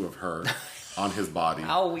tattoo of her on his body.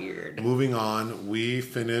 How weird. Moving on, we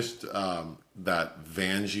finished that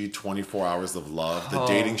Vanjie 24 Hours of Love, the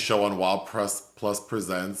dating show on Wild Plus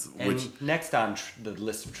Presents. And next on the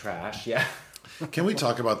list of trash, yeah. Can we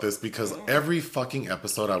talk about this? Because every fucking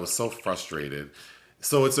episode I was so frustrated.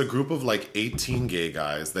 So it's a group of like 18 gay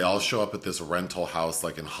guys. They all show up at this rental house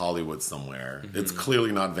like in Hollywood somewhere. It's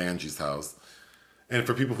clearly not Vanjie's house. And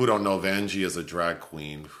for people who don't know, Vanjie is a drag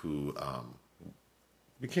queen who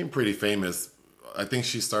became pretty famous. I think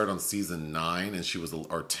she started on season 9 and she was,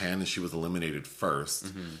 or 10, and she was eliminated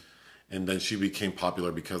first. And then she became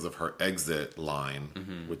popular because of her exit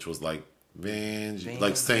line, which was like Vanjie,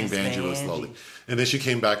 like saying Vanjie really slowly. And then she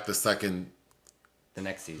came back the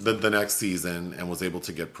next season. The next season, and was able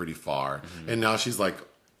to get pretty far. And now she's like,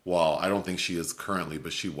 well, I don't think she is currently,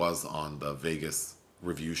 but she was on the Vegas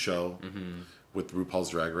review show with RuPaul's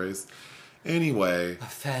Drag Race. Anyway, A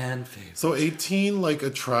fan favorite. so 18 like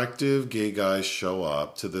attractive gay guys show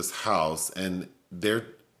up to this house, and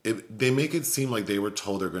they make it seem like they were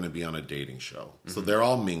told they're going to be on a dating show. So they're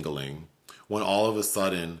all mingling when all of a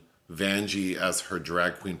sudden Vanjie, as her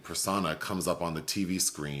drag queen persona, comes up on the TV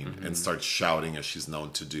screen and starts shouting as she's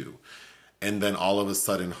known to do. And then all of a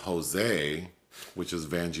sudden Jose, which is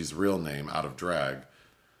Vanjie's real name out of drag,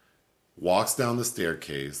 walks down the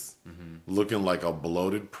staircase looking like a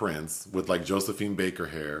bloated prince with like Josephine Baker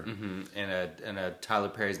hair. And a Tyler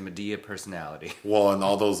Perry's Medea personality. Well, and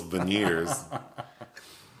all those veneers.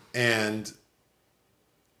 And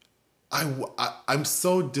I'm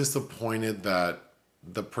so disappointed that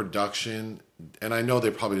the production, and I know they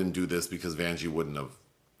probably didn't do this because Vanjie wouldn't have,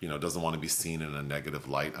 doesn't want to be seen in a negative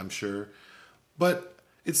light, I'm sure. But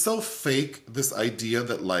it's so fake, this idea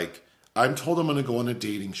that like, I'm told I'm going to go on a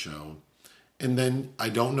dating show, and then I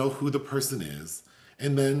don't know who the person is.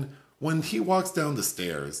 And then when he walks down the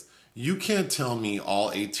stairs, you can't tell me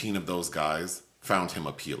all 18 of those guys found him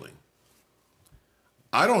appealing.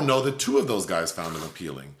 I don't know that 2 of those guys found him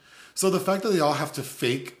appealing. So the fact that they all have to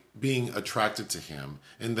fake being attracted to him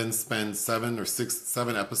and then spend 7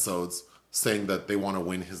 episodes saying that they want to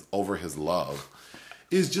win over his love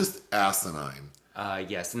is just asinine.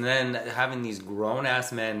 Yes, and then having these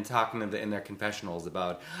grown-ass men talking in their confessionals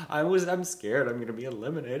about, I'm scared I'm going to be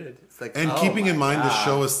eliminated. It's like, and keeping in mind, the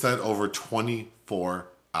show is set over 24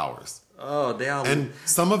 hours. Oh, they all... And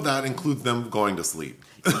some of that includes them going to sleep.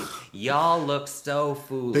 Y'all look so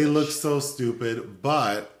foolish. They look so stupid,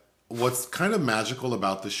 but what's kind of magical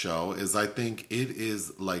about the show is I think it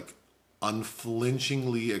is like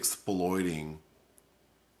unflinchingly exploiting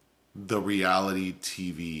the reality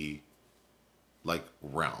TV like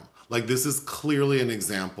realm. Like this is clearly an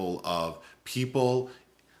example of people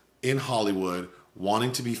in Hollywood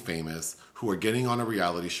wanting to be famous, who are getting on a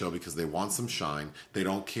reality show because they want some shine. They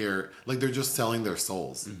don't care. Like they're just selling their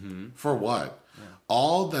souls. For what? Yeah.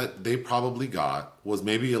 All that they probably got was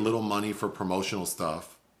maybe a little money for promotional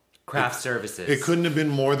stuff. Craft services. It couldn't have been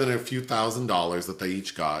more than a few $1,000s that they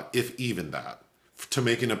each got, if even that, to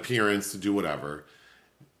make an appearance, to do whatever.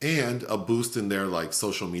 And a boost in their like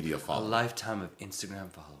social media following. A lifetime of Instagram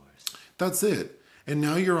followers. That's it. And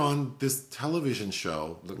now you're on this television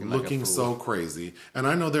show looking so crazy. And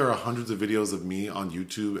I know there are hundreds of videos of me on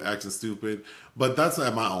YouTube acting stupid, but that's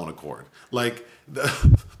at my own accord. Like,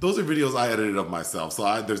 those are videos I edited of myself,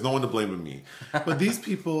 so there's no one to blame but me. But these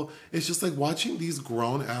people, it's just like watching these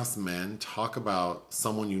grown-ass men talk about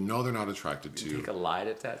someone they're not attracted to. Take a lie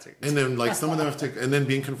detector. And then, like, some of them have to... And then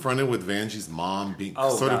being confronted with Vanjie's mom being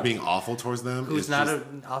of being awful towards them. Who's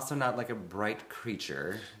also not like a bright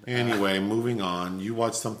creature. Anyway, moving on. You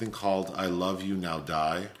watched something called I Love You, Now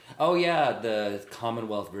Die. Oh, yeah. The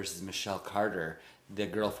Commonwealth versus Michelle Carter. The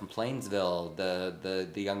girl from Plainsville, the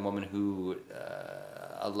young woman who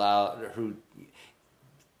who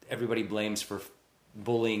everybody blames for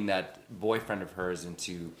bullying that boyfriend of hers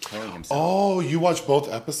into killing himself. Oh, you watched both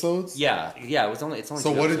episodes? Yeah. It's only.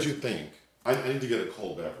 So what did you think? I need to get a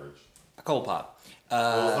cold beverage. A cold pop.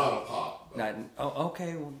 Well, it's not a pop.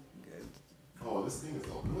 Okay. Well, oh, this thing is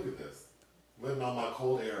open. Look at this. Letting all my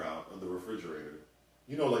cold air out of the refrigerator.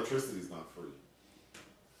 You know, electricity's not free.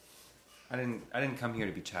 I didn't come here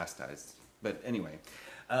to be chastised, but anyway,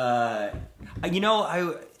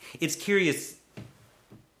 it's curious.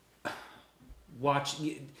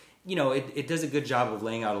 It does a good job of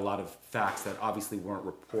laying out a lot of facts that obviously weren't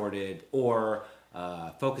reported or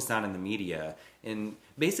focused on in the media, and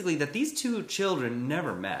basically that these 2 children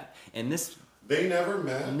never met, and this they never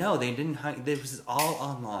met. No, they didn't. This was all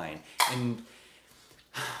online, and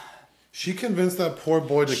she convinced that poor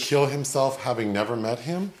boy to kill himself, having never met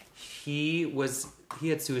him. He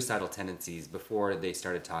had suicidal tendencies before they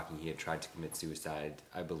started talking. He had tried to commit suicide,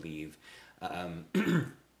 I believe. And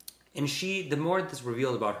the more this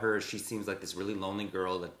revealed about her, she seems like this really lonely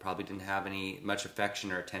girl that probably didn't have much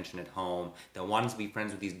affection or attention at home, that wanted to be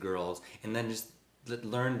friends with these girls, and then just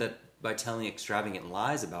learned that by telling extravagant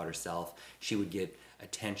lies about herself, she would get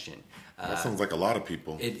attention. That sounds like a lot of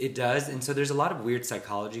people. It does, and so there's a lot of weird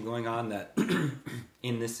psychology going on that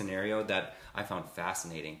in this scenario that I found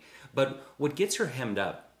fascinating. But what gets her hemmed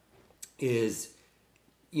up is,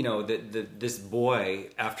 you know, this boy,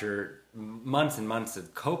 after months and months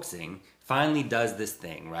of coaxing, finally does this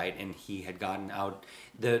thing, right? And he had gotten out.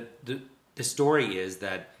 The story is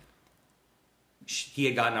that he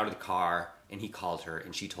had gotten out of the car and he called her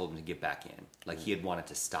and she told him to get back in, like he had wanted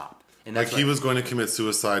to stop. And like he was going to commit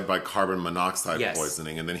suicide by carbon monoxide Yes.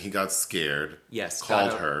 poisoning, and then he got scared. Yes,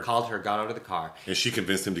 called her, got out of the car, and she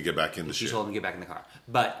convinced him to get back in the she shit. told him to get back in the car.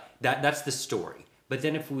 But that's the story. But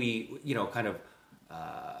then if we, you know, kind of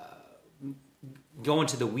go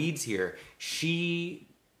into the weeds here, she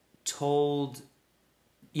told,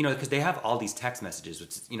 you know, because they have all these text messages,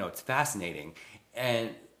 which, you know, it's fascinating,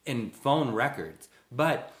 and phone records,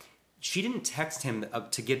 but she didn't text him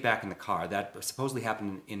to get back in the car. That supposedly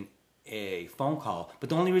happened in a phone call. But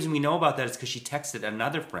the only reason we know about that is because she texted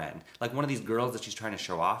another friend, like one of these girls that she's trying to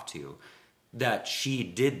show off to, that she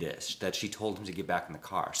did this, that she told him to get back in the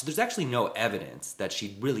car. So there's actually no evidence that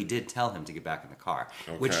she really did tell him to get back in the car,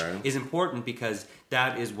 which is important because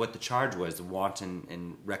that is what the charge was, wanton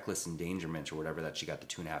and reckless endangerment or whatever that she got the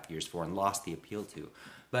 2.5 years for and lost the appeal to.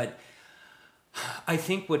 But I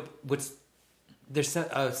think what's there's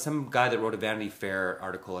some guy that wrote a Vanity Fair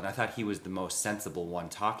article, and I thought he was the most sensible one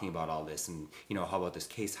talking about all this. And, you know, how about this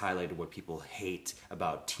case highlighted what people hate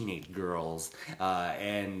about teenage girls.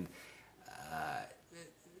 And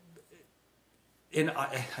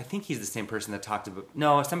I think he's the same person that talked about...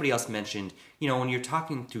 No, somebody else mentioned, you know, when you're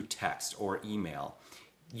talking through text or email,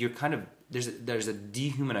 you're kind of... There's a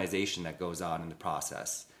dehumanization that goes on in the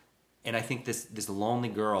process. And I think this lonely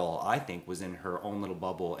girl, I think, was in her own little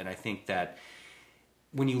bubble. And I think that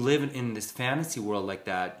when you live in this fantasy world like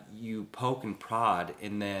that, you poke and prod,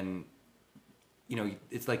 and then, you know,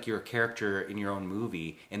 it's like you're a character in your own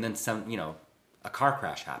movie, and then some, you know, a car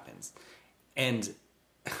crash happens. And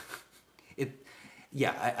I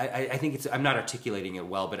think it's, I'm not articulating it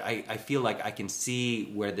well, but I feel like I can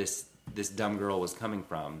see where this dumb girl was coming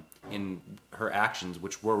from in her actions,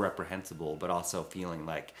 which were reprehensible, but also feeling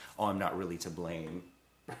like, oh, I'm not really to blame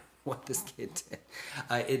what this kid did.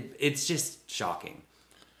 It's just shocking.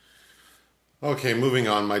 Okay, moving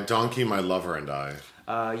on. My Donkey, My Lover, and I.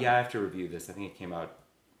 Yeah, I have to review this. I think it came out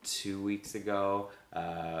 2 weeks ago.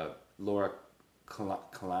 Laura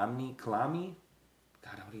Kalami? God,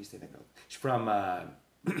 how do you say that girl? She's from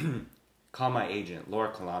Call My Agent.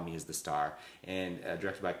 Laura Kalami is the star, and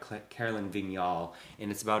directed by Carolyn Vignal.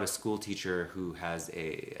 And it's about a school teacher who has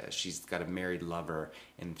she's got a married lover,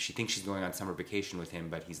 and she thinks she's going on summer vacation with him,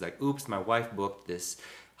 but he's like, oops, my wife booked this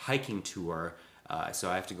hiking tour, so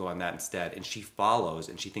I have to go on that instead. And she follows,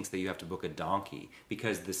 and she thinks that you have to book a donkey,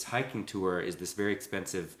 because this hiking tour is this very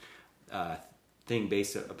expensive thing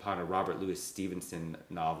based upon a Robert Louis Stevenson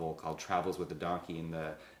novel called Travels with a Donkey in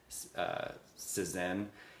the Cézanne,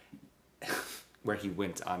 where he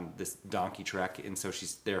went on this donkey trek, and so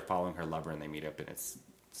she's there following her lover, and they meet up, and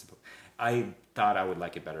I thought I would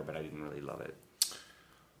like it better, but I didn't really love it.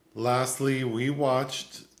 Lastly, we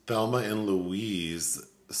watched Thelma and Louise.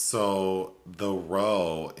 So the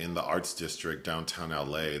Row in the Arts District downtown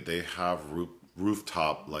LA, they have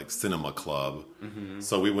rooftop like cinema club. Mm-hmm.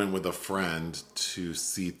 So we went with a friend to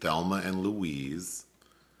see Thelma and Louise.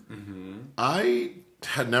 Mm-hmm. I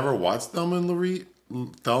had never watched Thelma and Louise.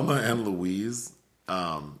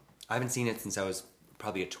 I haven't seen it since I was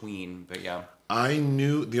probably a tween, but yeah.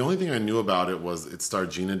 The only thing I knew about it was it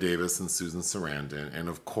starred Gina Davis and Susan Sarandon, and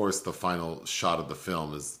of course the final shot of the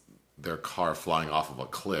film is their car flying off of a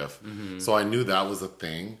cliff. Mm-hmm. So I knew that was a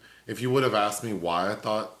thing. If you would have asked me why I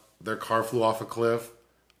thought their car flew off a cliff,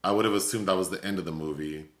 I would have assumed that was the end of the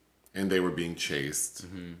movie and they were being chased,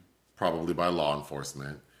 mm-hmm. probably by law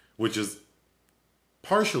enforcement, which is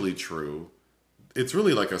partially true. It's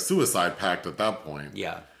really like a suicide pact at that point.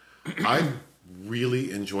 Yeah. I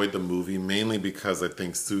really enjoyed the movie, mainly because I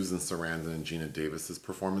think Susan Sarandon and Gina Davis's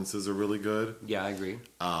performances are really good. Yeah, I agree.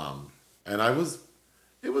 And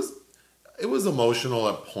it was emotional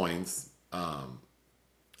at points. I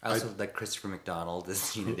also like Christopher McDonald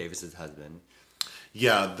as Gina Davis's husband.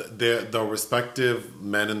 Yeah, the respective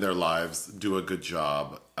men in their lives do a good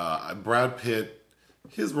job. Brad Pitt,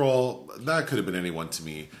 his role, that could have been anyone to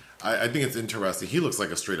me. I think it's interesting. He looks like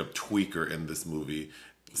a straight up tweaker in this movie.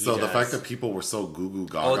 So the fact that people were so goo goo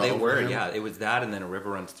gaga. Oh, they were, him, yeah. It was that, and then a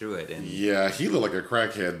river runs through it. And yeah, he looked like a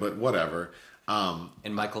crackhead, but whatever.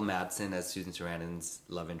 And Michael Madsen as Susan Sarandon's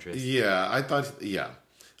love interest. Yeah, I thought, yeah.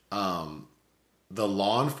 The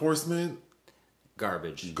law enforcement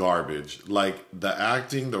Garbage. Like the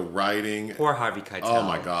acting, the writing. Poor Harvey Keitel. Oh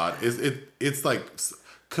my God. It's like,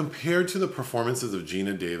 compared to the performances of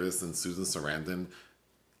Gina Davis and Susan Sarandon,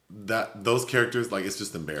 that those characters, like, it's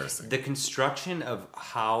just embarrassing. The construction of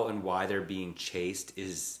how and why they're being chased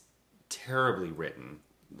is terribly written.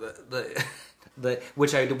 The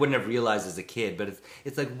which I wouldn't have realized as a kid, but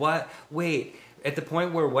it's like, what? Wait, at the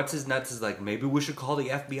point where what's his nuts is like, maybe we should call the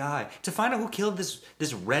FBI to find out who killed this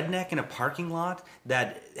redneck in a parking lot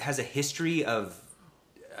that has a history of.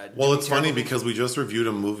 Well, it's funny because we just reviewed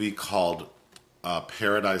a movie called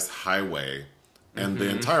Paradise Highway, and the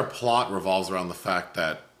entire plot revolves around the fact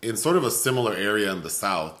that in sort of a similar area in the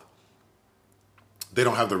South, they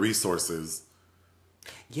don't have the resources.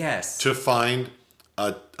 Yes. To find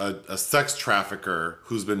a sex trafficker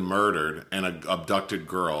who's been murdered and an abducted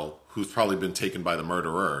girl who's probably been taken by the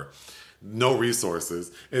murderer. No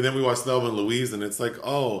resources. And then we watch Thelma and Louise, and it's like,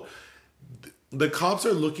 oh, the cops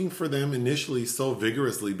are looking for them initially so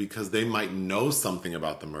vigorously because they might know something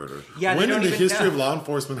about the murder. Yeah, when in the history of law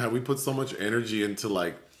enforcement have we put so much energy into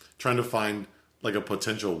like trying to find like a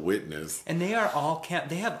potential witness? And they are all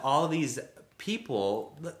they have all of these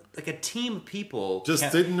people, like a team of people, just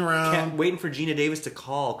sitting around waiting for Gina Davis to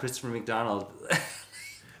call Christopher McDonald.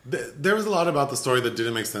 There was a lot about the story that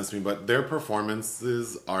didn't make sense to me, but their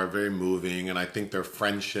performances are very moving, and I think their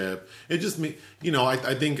friendship. It just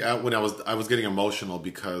I think when I was getting emotional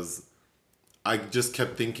because I just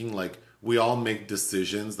kept thinking like we all make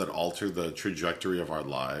decisions that alter the trajectory of our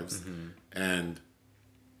lives, and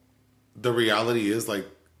the reality is like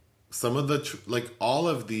some of the all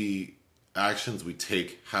of the actions we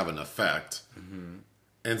take have an effect,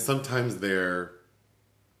 and sometimes they're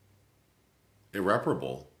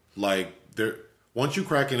irreparable. Like once you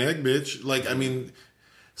crack an egg, bitch. Like I mean,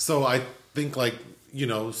 so I think like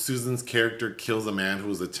Susan's character kills a man who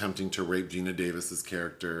was attempting to rape Gina Davis's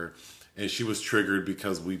character, and she was triggered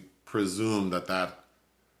because we presume that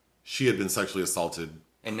she had been sexually assaulted,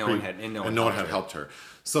 and no one had helped her.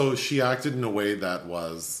 So she acted in a way that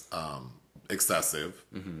was excessive,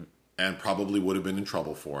 and probably would have been in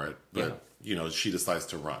trouble for it. But she decides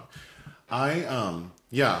to run.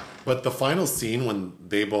 But the final scene when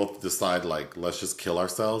they both decide like let's just kill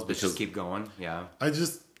ourselves because just keep going. Yeah. I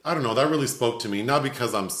don't know, that really spoke to me, not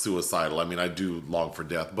because I'm suicidal. I mean, I do long for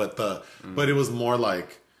death, but but it was more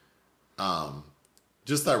like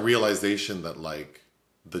just that realization that like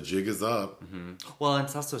the jig is up. Well,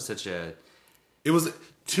 it's also such a it was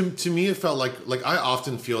to me it felt like I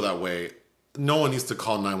often feel that way. No one needs to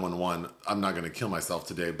call 911. I'm not going to kill myself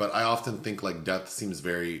today. But I often think like death seems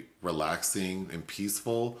very relaxing and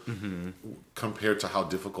peaceful compared to how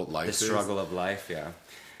difficult life is. The struggle of life, yeah.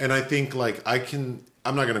 And I think like I'm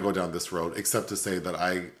not going to go down this road except to say that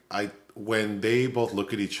I when they both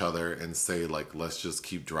look at each other and say like, let's just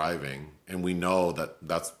keep driving. And we know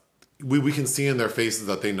we can see in their faces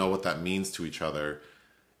that they know what that means to each other.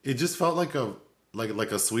 It just felt like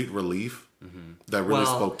a sweet relief. That really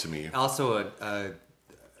spoke to me. Also,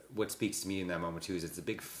 what speaks to me in that moment too is it's a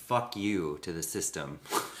big fuck you to the system.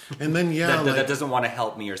 And then that doesn't want to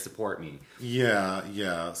help me or support me.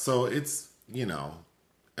 Yeah. So it's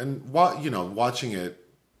and watching it,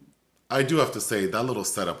 I do have to say that little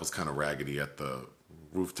setup was kind of raggedy at the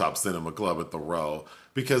Rooftop Cinema Club at the Row,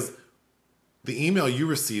 because the email you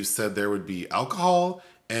received said there would be alcohol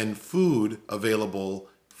and food available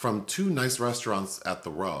from 2 nice restaurants at the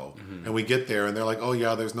Row. And we get there and they're like, oh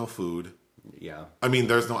yeah, there's no food. Yeah. I mean,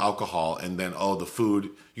 there's no alcohol. And then, the food,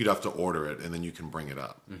 you'd have to order it and then you can bring it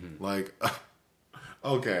up. Like,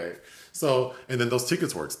 okay. So, and then those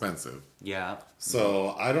tickets were expensive. Yeah.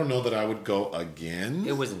 So I don't know that I would go again.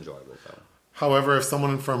 It was enjoyable though. However, if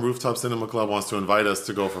someone from Rooftop Cinema Club wants to invite us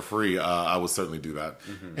to go for free, I would certainly do that.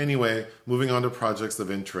 Anyway, moving on to projects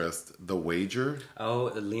of interest. The Wager.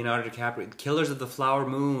 Oh, Leonardo DiCaprio. Killers of the Flower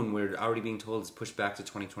Moon. We're already being told it's pushed back to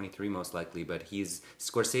 2023 most likely, but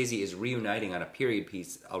Scorsese is reuniting on a period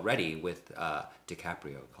piece already with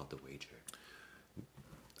DiCaprio called The Wager.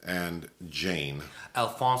 And Jane.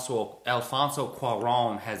 Alfonso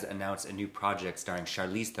Cuarón has announced a new project starring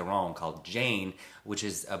Charlize Theron called Jane, which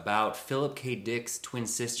is about Philip K. Dick's twin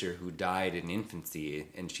sister who died in infancy,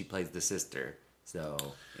 and she plays the sister. So,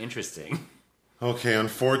 interesting. Okay,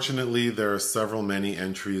 unfortunately, there are many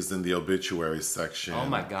entries in the obituary section. Oh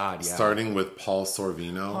my God, yeah. Starting with Paul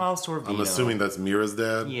Sorvino. I'm assuming that's Mira's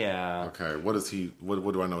dad? Yeah. Okay, what is he,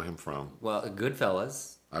 what do I know him from? Well,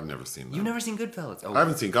 Goodfellas. I've never seen them. You've never seen Goodfellas? Oh, I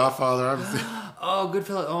haven't seen Godfather. I haven't seen... Oh,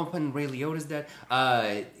 Goodfellas. Oh, I'm putting Ray Liotta's dead.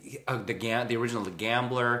 The original The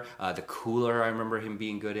Gambler, The Cooler. I remember him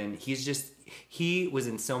being good in. He was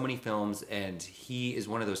in so many films, and he is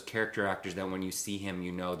one of those character actors that when you see him,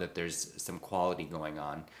 you know that there's some quality going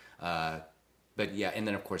on. But yeah, and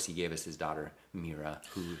then of course he gave us his daughter Mira,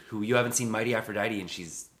 who you haven't seen Mighty Aphrodite, and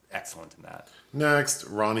she's excellent in that. Next,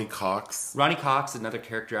 Ronnie Cox. Ronnie Cox, another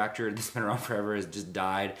character actor that's been around forever, has just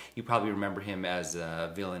died. You probably remember him as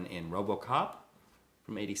a villain in RoboCop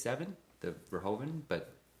from '87, the Verhoeven,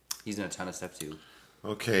 but he's in a ton of stuff too.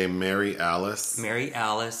 Okay, Mary Alice. Mary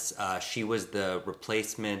Alice, she was the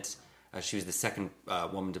replacement. She was the second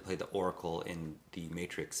woman to play the Oracle in the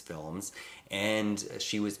Matrix films, and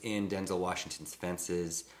she was in Denzel Washington's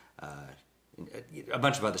Fences, a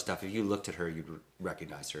bunch of other stuff. If you looked at her, you'd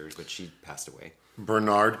recognize her, but she passed away.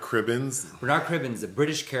 Bernard Cribbins. Bernard Cribbins, a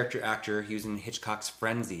British character actor. He was in Hitchcock's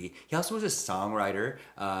Frenzy. He also was a songwriter.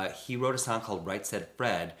 He wrote a song called Right Said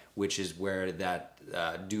Fred, which is where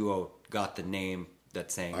that duo got the name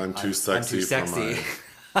that sang I'm Too Sexy.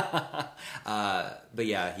 But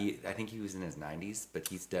yeah, I think he was in his 90s, but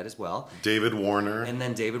he's dead as well. David Warner. And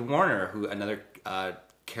then David Warner, who another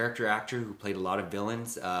character actor who played a lot of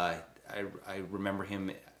villains. I remember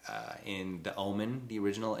him in The Omen, the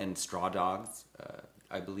original, and Straw Dogs,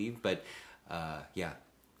 I believe. But yeah.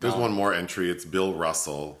 There's one more entry. It's Bill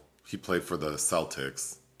Russell. He played for the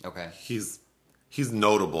Celtics. Okay. He's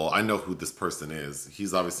notable. I know who this person is.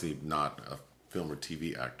 He's obviously not a film or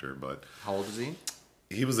TV actor, but... How old is he?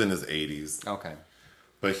 He was in his 80s. Okay.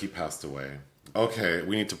 But he passed away. Okay,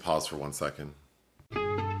 we need to pause for 1 second.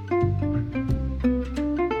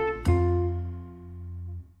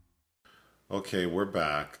 Okay, we're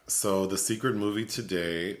back. So, the secret movie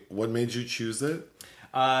today, what made you choose it?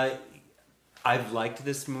 I've liked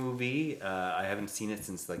this movie. I haven't seen it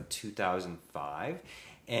since like 2005.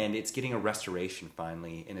 And it's getting a restoration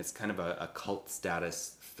finally. And it's kind of a cult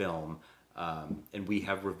status film. And we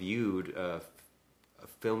have reviewed a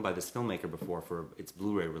film by this filmmaker before for its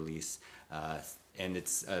Blu-ray release. And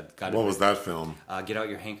it's got... What was that film? Get Out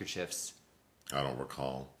Your Handkerchiefs. I don't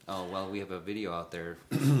recall. Oh, well, we have a video out there,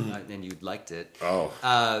 and you liked it. Oh.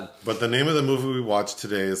 But the name of the movie we watched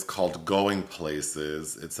today is called Going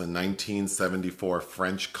Places. It's a 1974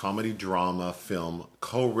 French comedy drama film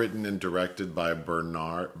co-written and directed by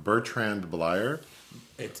Bertrand Blier.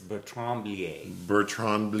 It's Bertrand Blier.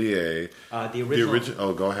 Bertrand Blier. The original...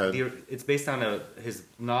 Oh, go ahead. It's based on his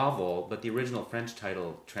novel, but the original French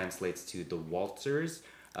title translates to The Waltzers,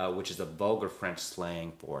 which is a vulgar French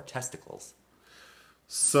slang for testicles.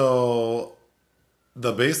 So,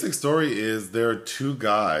 the basic story is there are two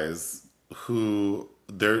guys who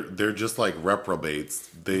they're just like reprobates.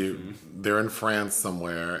 They're in France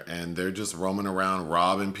somewhere and they're just roaming around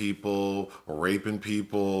robbing people, raping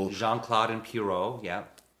people. Jean-Claude and Pierrot, yeah.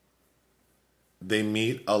 They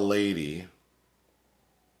meet a lady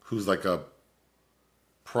who's like a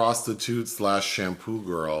prostitute / shampoo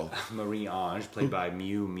girl. Marie-Ange, played by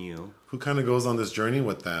Miu Miu. Who kind of goes on this journey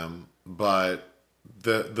with them, but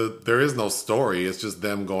there is no story. It's just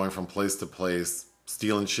them going from place to place,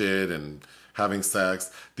 stealing shit and having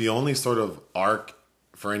sex. The only sort of arc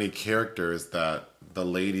for any character is that the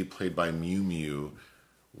lady played by Miu Miu,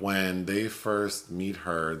 when they first meet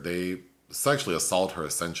her, they sexually assault her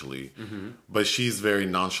essentially. Mm-hmm. But she's very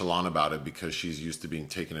nonchalant about it because she's used to being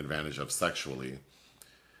taken advantage of sexually.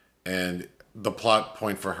 And the plot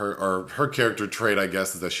point for her, or her character trait, I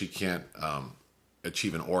guess, is that she can't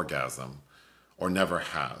achieve an orgasm. Or never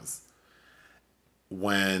has.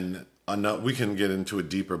 When we can get into it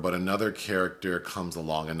deeper, but another character comes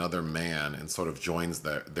along, another man, and sort of joins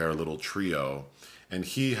their little trio, and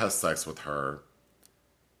he has sex with her,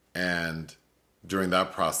 and during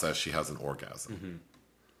that process, she has an orgasm. Mm-hmm.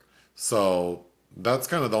 So that's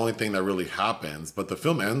kind of the only thing that really happens. But the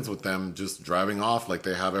film ends with them just driving off like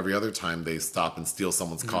they have every other time they stop and steal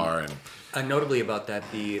someone's car. And notably about that,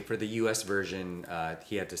 for the U.S. version,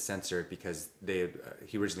 he had to censor it because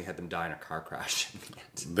he originally had them die in a car crash.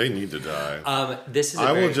 They need to die.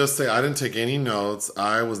 I will just say I didn't take any notes.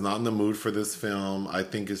 I was not in the mood for this film. I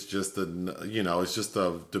think it's just it's just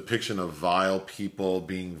a depiction of vile people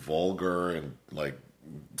being vulgar and like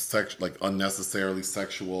unnecessarily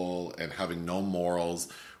sexual and having no morals,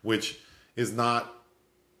 which is not...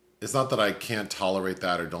 It's not that I can't tolerate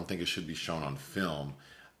that or don't think it should be shown on film.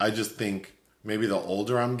 I just think maybe the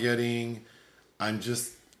older I'm getting, I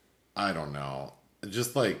don't know.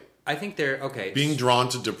 Just like... I think they're... Okay. Being drawn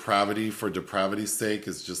to depravity for depravity's sake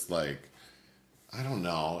is just like... I don't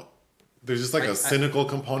know. There's just like a cynical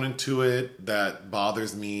component to it that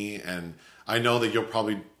bothers me, and I know that you'll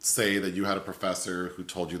probably say that you had a professor who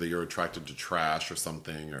told you that you're attracted to trash or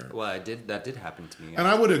something, or Well, that did happen to me. and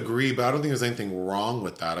I would agree, but I don't think there's anything wrong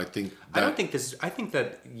with that. I think that, I don't think this. I think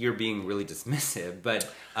that you're being really dismissive,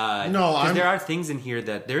 but No, 'cause I'm- there are things in here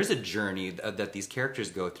that there is a journey that these characters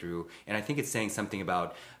go through, and I think it's saying something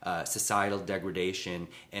about societal degradation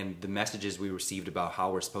and the messages we received about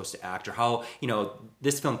how we're supposed to act, or how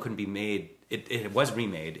this film couldn't be made. It was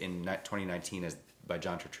remade in 2019 by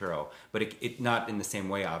John Turturro, but it not in the same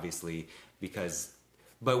way, obviously,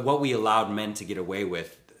 but what we allowed men to get away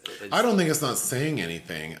with. I don't think it's not saying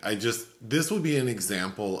anything. This would be an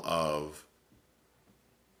example of,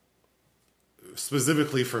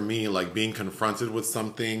 specifically for me, like being confronted with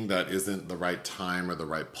something that isn't the right time or the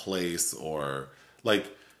right place, or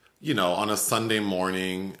like, on a Sunday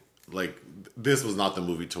morning, like this was not the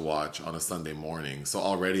movie to watch on a Sunday morning. So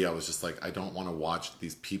already I was just like, I don't want to watch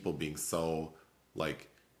these people being so like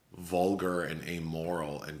vulgar and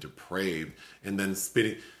amoral and depraved, and then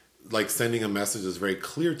sending a message that's very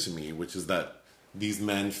clear to me, which is that these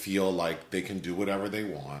men feel like they can do whatever they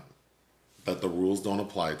want, that the rules don't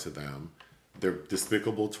apply to them, they're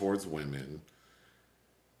despicable towards women,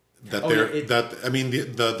 that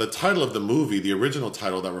the title of the movie, the original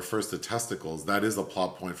title that refers to testicles, that is a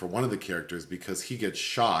plot point for one of the characters, because he gets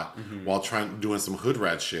shot while doing some hood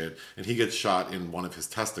rat shit, and he gets shot in one of his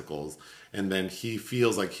testicles, and then he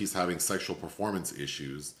feels like he's having sexual performance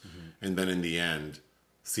issues, and then in the end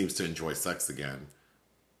seems to enjoy sex again,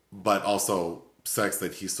 but also sex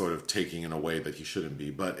that he's sort of taking in a way that he shouldn't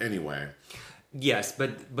be. But anyway, yes,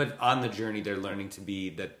 but on the journey they're learning to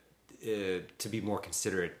be more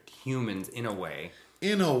considerate humans in a way.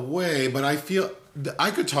 But I feel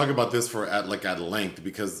I could talk about this at length,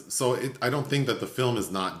 because I don't think that the film is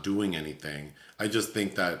not doing anything. I just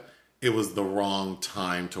think that it was the wrong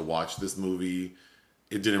time to watch this movie.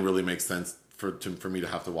 It didn't really make sense for me to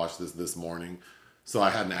have to watch this morning. So I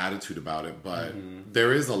had an attitude about it, but there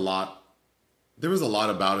was a lot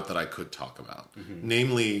about it that I could talk about.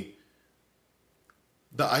 Namely,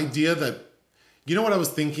 the idea that, what I was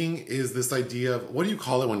thinking is this idea of, what do you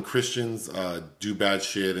call it when Christians do bad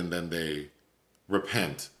shit and then they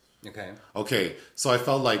repent? Okay, so I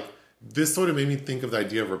felt like this sort of made me think of the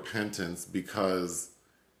idea of repentance, because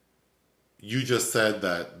you just said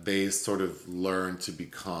that they sort of learn to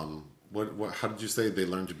become, how did you say they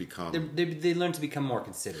learn to become? They learn to become more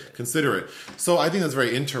considerate. Considerate. So I think that's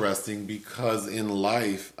very interesting, because in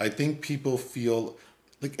life, I think people feel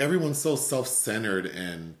like everyone's so self-centered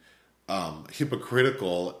and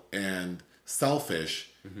hypocritical and selfish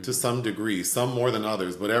to some degree, some more than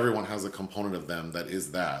others, but everyone has a component of them that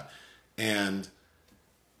is that. And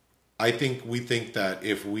I think we think that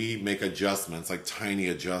if we make adjustments, like tiny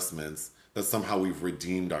adjustments, that somehow we've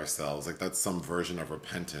redeemed ourselves. Like that's some version of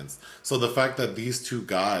repentance. So the fact that these two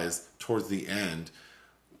guys, towards the end,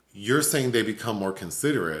 you're saying they become more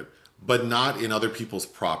considerate, but not in other people's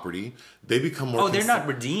property. They become more... they're not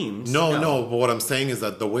redeemed. No. But what I'm saying is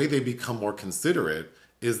that the way they become more considerate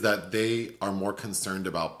is that they are more concerned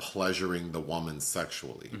about pleasuring the woman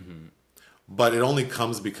sexually. But it only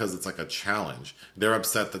comes because it's like a challenge. They're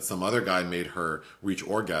upset that some other guy made her reach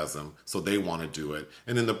orgasm, so they want to do it.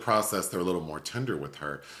 And in the process, they're a little more tender with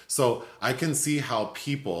her. So I can see how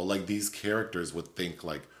people, like these characters, would think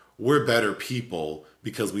like, we're better people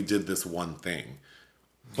because we did this one thing.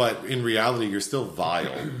 But in reality, you're still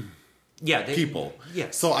vile people.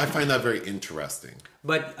 Yes. So I find that very interesting.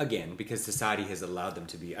 But again, because society has allowed them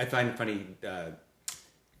to be... I find it funny...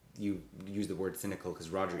 you use the word cynical, because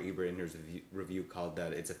Roger Ebert in his review called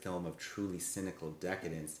that it's a film of truly cynical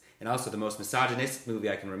decadence, and also the most misogynistic movie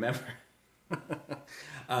I can remember.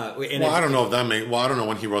 I don't know if that I don't know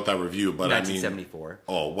when he wrote that review, but 1974.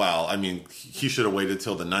 He should have waited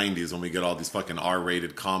till the 90s when we get all these fucking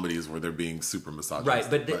R-rated comedies where they're being super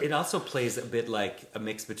misogynistic. Right, but it also plays a bit like a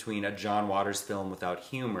mix between a John Waters film without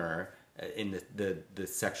humor, in the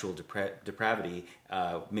sexual depravity,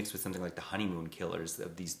 mixed with something like The Honeymoon Killers,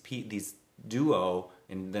 of these duo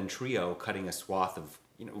and then trio cutting a swath of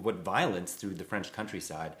what violence through the French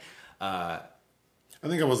countryside. I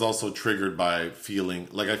think I was also triggered by feeling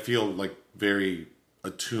like I feel like very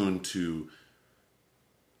attuned to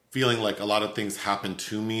feeling like a lot of things happen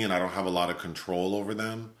to me and I don't have a lot of control over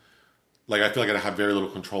them. Like I feel like I have very little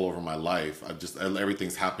control over my life.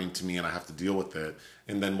 Everything's happening to me and I have to deal with it.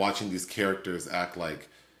 And then watching these characters act like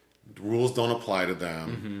rules don't apply to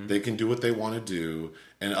them. They can do what they want to do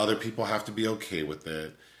and other people have to be okay with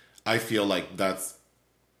it. I feel like that's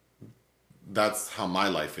how my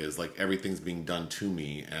life is. Like everything's being done to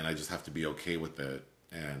me and I just have to be okay with it,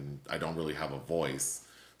 and I don't really have a voice.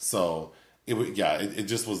 So it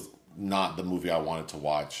just was not the movie I wanted to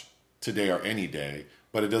watch today or any day,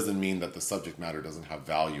 but it doesn't mean that the subject matter doesn't have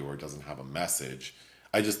value or doesn't have a message.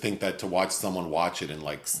 I just think that to watch someone watch it and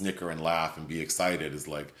like snicker and laugh and be excited is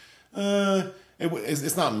like,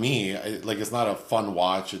 it's not me. Like, it's not a fun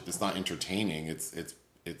watch. It's not entertaining.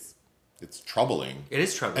 It's troubling. It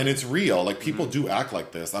is troubling. And it's real. Like, people do act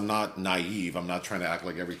like this. I'm not naive. I'm not trying to act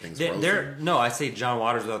like everything's rosy. No, I say John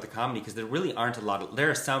Waters without the comedy because there really aren't a lot of... There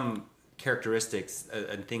are some characteristics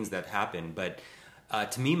and things that happen, but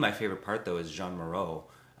to me, my favorite part, though, is Jean Moreau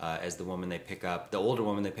as the woman they pick up, the older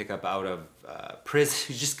woman they pick up out of prison,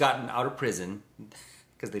 who's just gotten out of prison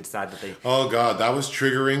because they decide that they... Oh, God, that was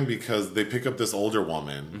triggering because they pick up this older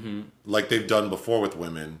woman, like they've done before with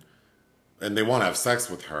women, and they want to have sex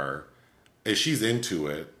with her. And she's into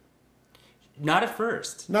it. Not at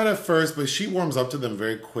first. Not at first, but she warms up to them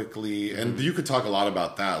very quickly. And you could talk a lot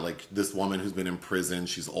about that. Like, this woman who's been in prison,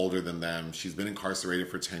 she's older than them. She's been incarcerated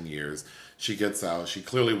for 10 years. She gets out. She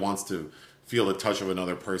clearly wants to feel the touch of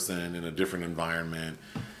another person in a different environment.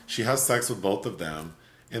 She has sex with both of them.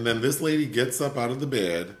 And then this lady gets up out of the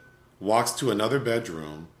bed, walks to another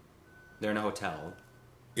bedroom. They're in a hotel.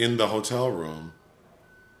 In the hotel room.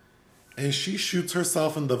 And she shoots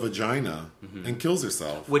herself in the vagina and kills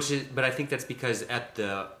herself. But I think that's because at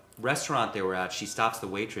the restaurant they were at, she stops the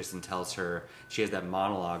waitress and tells her, she has that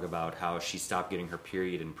monologue about how she stopped getting her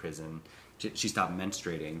period in prison. She stopped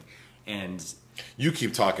menstruating. And you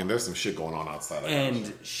keep talking, there's some shit going on outside.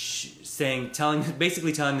 And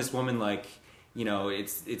basically telling this woman, like, you know,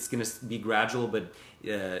 it's going to be gradual, but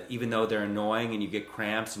even though they're annoying and you get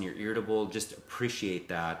cramps and you're irritable, just appreciate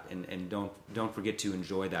that and don't forget to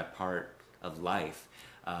enjoy that part of life.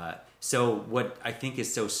 So what I think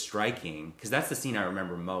is so striking, because that's the scene I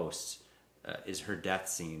remember most, is her death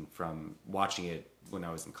scene from watching it when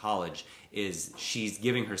I was in college, is she's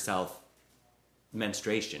giving herself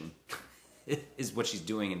menstruation, is what she's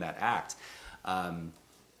doing in that act,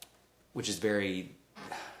 which is very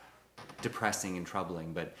depressing and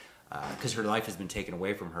troubling, but because her life has been taken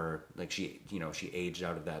away from her, like she aged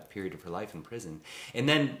out of that period of her life in prison, and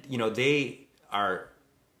then they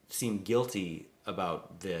seem guilty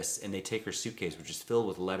about this, and they take her suitcase, which is filled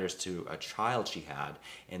with letters to a child she had,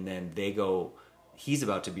 and then he's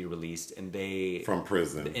about to be released, and from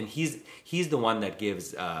prison, and he's the one that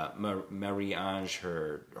gives Marie-Ange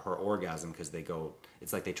her orgasm, because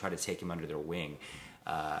it's like they try to take him under their wing.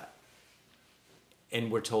 And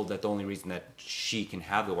we're told that the only reason that she can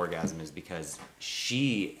have the orgasm is because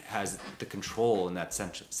she has the control in that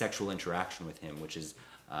sexual interaction with him, which is,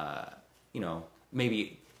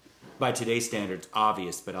 maybe by today's standards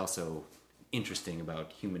obvious, but also interesting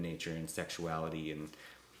about human nature and sexuality and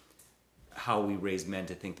how we raise men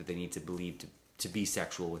to think that they need to believe to be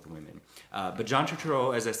sexual with women. But John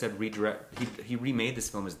Turturro, as I said, he remade this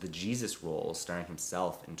film as the Jesus Role, starring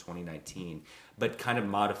himself in 2019, but kind of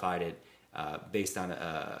modified it based on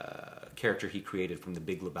a character he created from The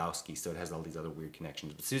Big Lebowski, so it has all these other weird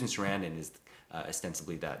connections. But Susan Sarandon is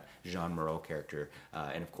ostensibly that Jean Moreau character,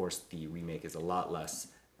 and of course the remake is a lot less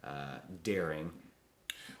daring.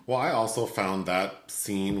 Well, I also found that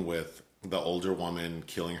scene with the older woman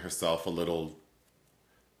killing herself a little...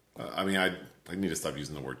 I need to stop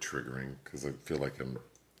using the word triggering, because I feel like I'm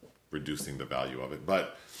reducing the value of it.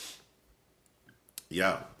 But,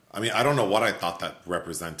 yeah... I don't know what I thought that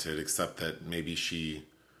represented, except that maybe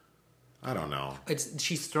I don't know.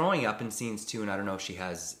 She's throwing up in scenes too, and I don't know if she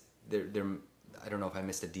has. I don't know if I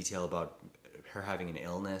missed a detail about her having an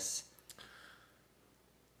illness.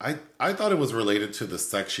 I thought it was related to the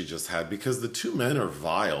sex she just had, because the two men are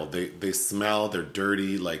vile. They smell. They're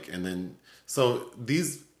dirty. I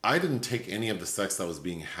didn't take any of the sex that was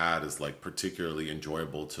being had as like particularly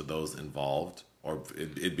enjoyable to those involved, or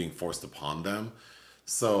it being forced upon them.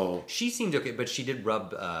 So she seemed okay, but she did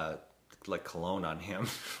rub like cologne on him.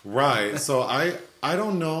 Right. So I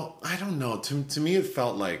don't know. To me, it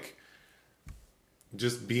felt like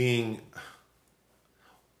just being...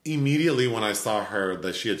 Immediately when I saw her,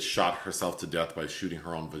 that she had shot herself to death by shooting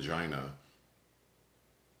her own vagina,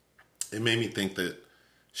 it made me think that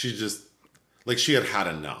she just... Like, she had had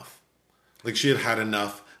enough. Like, she had had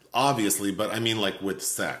enough, obviously, but like with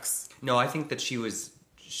sex. No, I think that she was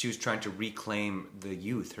trying to reclaim the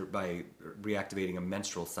youth by reactivating a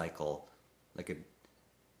menstrual cycle,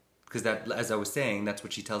 because that, as I was saying, that's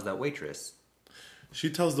what she tells that waitress. She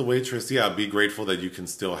tells the waitress, "Yeah, be grateful that you can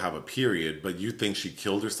still have a period." But you think she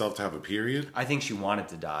killed herself to have a period? I think she wanted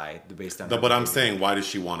to die based on. But I'm saying, why does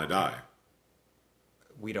she want to die?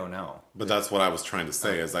 We don't know. But that's what I was trying to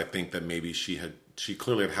say. Is I think that maybe she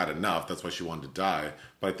clearly had enough. That's why she wanted to die.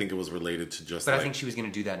 But I think it was related to just. But I think she was going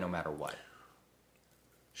to do that no matter what.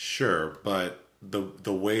 Sure, but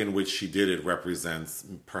the way in which she did it represents.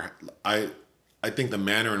 I think the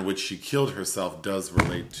manner in which she killed herself does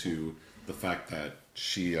relate to the fact that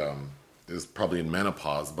she is probably in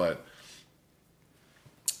menopause. But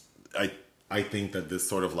I think that this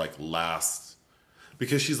sort of like last,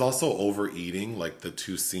 because she's also overeating. Like the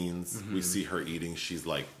two scenes we see her eating, she's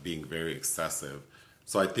like being very excessive.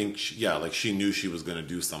 So I think, like she knew she was going to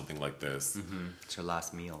do something like this. It's her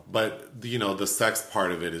last meal. But, the sex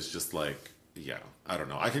part of it is just like, I don't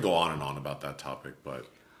know. I could go on and on about that topic, but...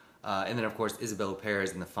 And then, of course, Isabelle Huppert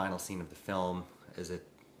is in the final scene of the film as a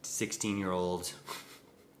 16-year-old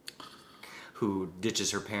who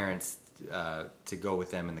ditches her parents to go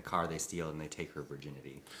with them in the car they steal, and they take her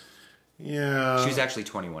virginity. Yeah. She was actually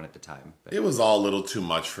 21 at the time. But. It was all a little too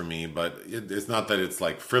much for me, but it's not that it's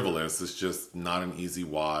like frivolous. It's just not an easy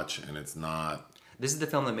watch, and it's not... This is the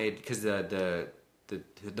film that made... Because the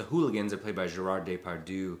hooligans are played by Gerard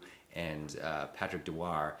Depardieu and Patrick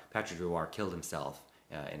Dewar. Patrick Dewar killed himself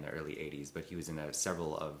in the early 80s, but he was in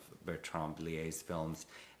several of Bertrand Blier's films.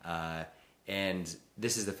 And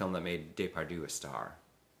this is the film that made Depardieu a star.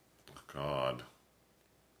 God.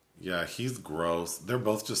 Yeah, he's gross. They're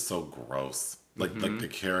both just so gross. Like the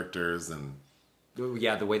characters and...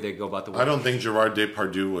 Yeah, the way they go about the... I don't think Gerard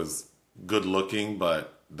Depardieu was good looking,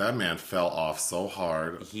 but that man fell off so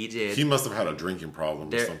hard. He did. He must have had a drinking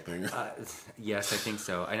problem or something. Yes, I think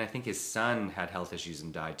so. And I think his son had health issues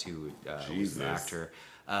and died too. Jesus. Was an actor.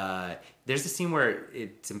 There's a scene where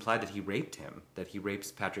it's implied that he raped him.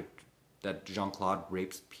 That Jean-Claude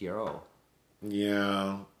rapes Pierrot.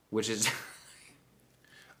 Yeah. Which is...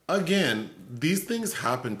 Again, these things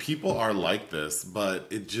happen. People are like this, but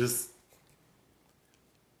it just...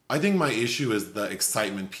 I think my issue is the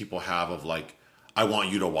excitement people have of like, I want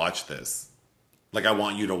you to watch this. Like, I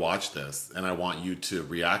want you to watch this, and I want you to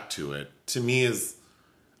react to it. To me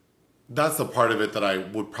that's the part of it that I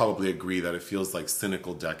would probably agree that it feels like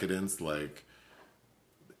cynical decadence. Like,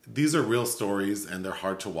 these are real stories, and they're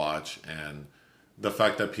hard to watch, and the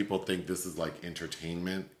fact that people think this is like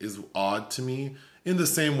entertainment is odd to me. In the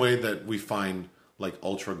same way that we find like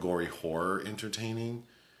ultra gory horror entertaining,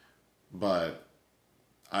 but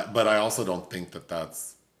I also don't think that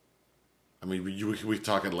that's. I mean, we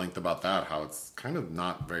talk at length about that, how it's kind of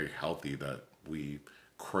not very healthy that we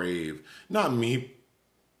crave. Not me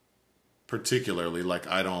particularly. Like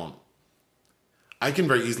I can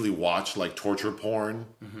very easily watch like torture porn,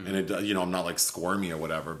 and it I'm not like squirmy or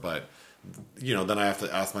whatever, but then I have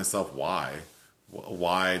to ask myself why.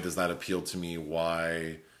 Why does that appeal to me?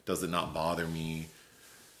 Why does it not bother me?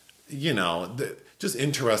 Just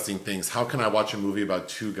interesting things. How can I watch a movie about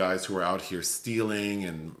two guys who are out here stealing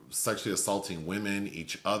and sexually assaulting women,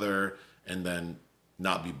 each other, and then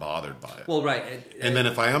not be bothered by it? Well, right. And then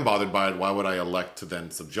if I am bothered by it, why would I elect to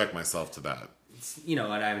then subject myself to that? And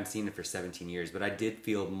I haven't seen it for 17 years, but I did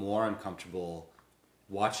feel more uncomfortable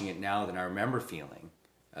watching it now than I remember feeling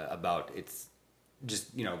about its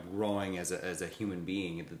just growing as a human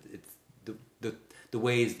being. It's the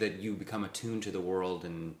ways that you become attuned to the world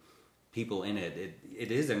and people in it.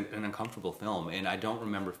 It is an uncomfortable film, and I don't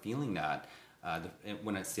remember feeling that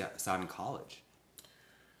when I saw it in college.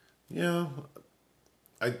 Yeah,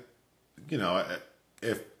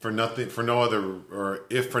 if for nothing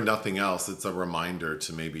else, it's a reminder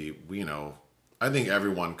to maybe I think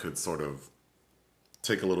everyone could sort of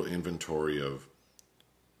take a little inventory of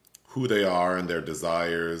who they are and their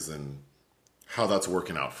desires and how that's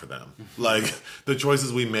working out for them. Like the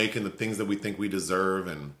choices we make and the things that we think we deserve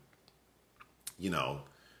and,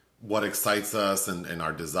 what excites us and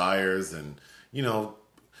our desires. And,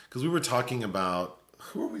 because we were talking about,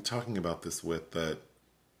 who are we talking about this with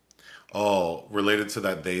related to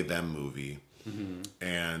that They Them movie. Mm-hmm.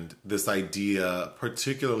 And this idea,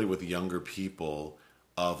 particularly with younger people,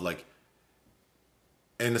 of like,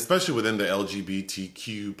 and especially within the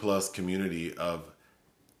LGBTQ plus community, of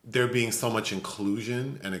there being so much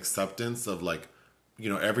inclusion and acceptance of like,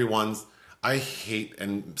 I hate,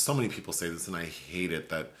 and so many people say this and I hate it,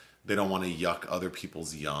 that they don't want to yuck other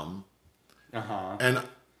people's yum. Uh-huh.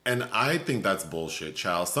 And I think that's bullshit,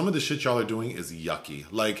 child. Some of the shit y'all are doing is yucky.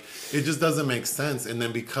 Like, it just doesn't make sense. And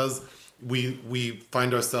then because we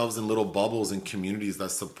find ourselves in little bubbles and communities that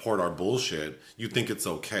support our bullshit, you think it's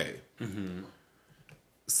okay. Mm-hmm.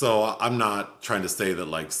 So I'm not trying to say that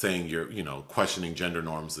like saying you're, questioning gender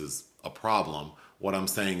norms is a problem. What I'm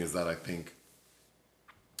saying is that I think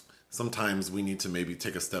sometimes we need to maybe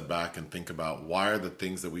take a step back and think about why are the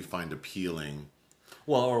things that we find appealing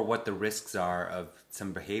Well, or what the risks are of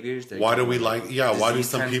some behaviors. Why do we why do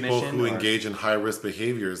some people who or... engage in high risk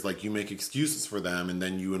behaviors, like, you make excuses for them and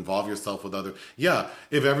then you involve yourself with other,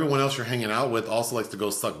 if everyone else you're hanging out with also likes to go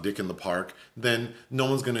suck dick in the park, then no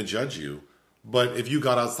one's going to judge you. But if you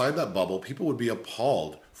got outside that bubble, people would be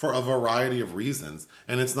appalled for a variety of reasons.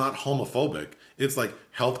 And it's not homophobic. It's like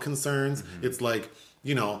health concerns. Mm-hmm. It's like,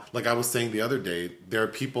 like I was saying the other day, there are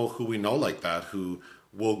people who we know like that who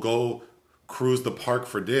will go cruise the park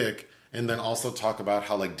for dick and then also talk about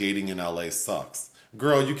how, like, dating in LA sucks.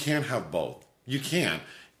 Girl, you can't have both. You can't.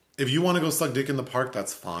 If you want to go suck dick in the park,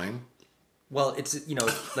 that's fine. Well, it's,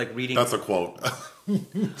 like reading... That's a quote.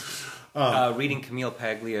 Reading Camille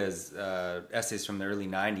Paglia's essays from the early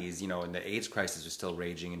 90s, and the AIDS crisis was still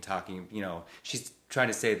raging, and talking, she's trying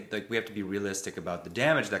to say, like, we have to be realistic about the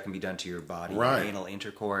damage that can be done to your body, right. Anal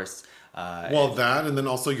intercourse. That, and then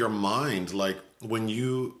also your mind, like, when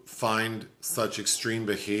you find such extreme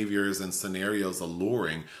behaviors and scenarios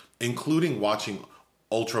alluring, including watching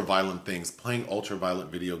ultra-violent things, playing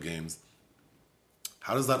ultra-violent video games,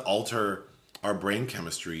 how does that alter our brain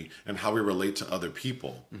chemistry and how we relate to other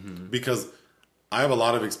people? Mm-hmm. Because I have a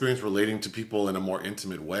lot of experience relating to people in a more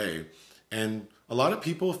intimate way, and a lot of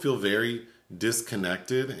people feel very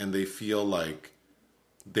disconnected, and they feel like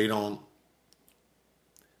they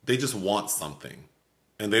just want something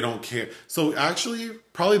and they don't care. So actually,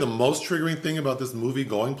 probably the most triggering thing about this movie,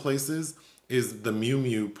 Going Places, is the Miu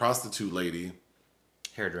Miu prostitute lady,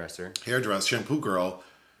 hairdresser, shampoo girl.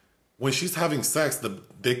 When she's having sex,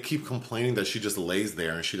 they keep complaining that she just lays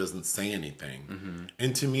there and she doesn't say anything. Mm-hmm.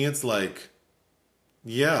 And to me, it's like,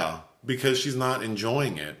 because she's not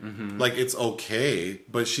enjoying it. Mm-hmm. Like, it's okay,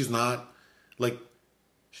 but she's not, like,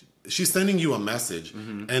 she's sending you a message.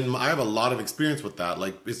 Mm-hmm. And I have a lot of experience with that.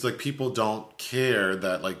 Like, it's like people don't care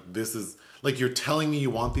that, like, this is, like, you're telling me you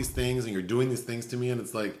want these things and you're doing these things to me, and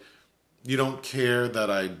it's like, you don't care that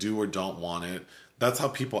I do or don't want it. That's how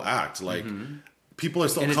people act. Like, mm-hmm. People are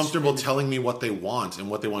so comfortable telling me what they want and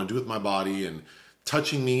what they want to do with my body and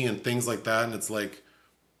touching me and things like that. And it's like,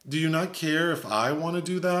 do you not care if I want to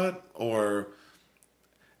do that?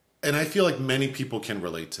 And I feel like many people can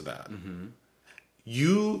relate to that. Mm-hmm.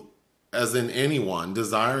 You, as in anyone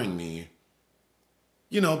desiring me,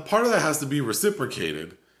 part of that has to be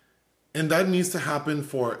reciprocated. And that needs to happen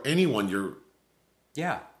for anyone you're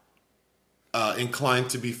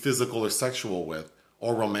inclined to be physical or sexual with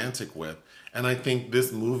or romantic with. And I think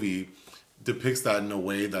this movie depicts that in a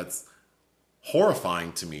way that's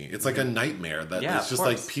horrifying to me. It's like a nightmare that it's just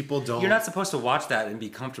like people don't... You're not supposed to watch that and be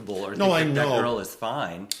comfortable or think that girl is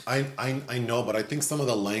fine. I know, but I think some of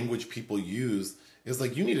the language people use is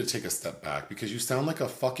like, you need to take a step back because you sound like a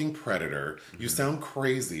fucking predator. Mm-hmm. You sound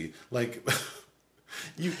crazy. Like...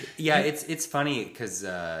 It's funny because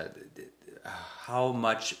how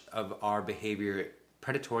much of our behavior,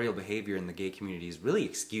 predatorial behavior in the gay community is really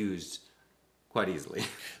excused quite easily.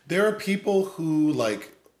 There are people who,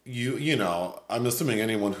 like, I'm assuming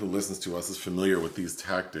anyone who listens to us is familiar with these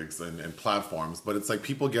tactics and platforms, but it's like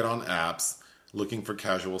people get on apps looking for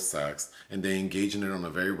casual sex and they engage in it on a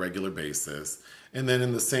very regular basis. And then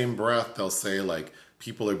in the same breath, they'll say, like,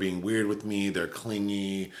 people are being weird with me, they're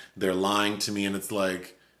clingy, they're lying to me. And it's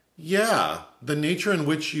like, the nature in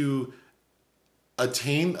which you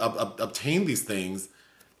obtain these things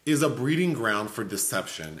is a breeding ground for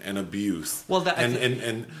deception and abuse. Well,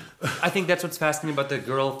 I think that's what's fascinating about the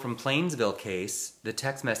girl from Plainsville case. The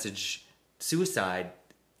text message suicide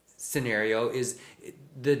scenario is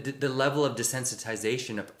the level of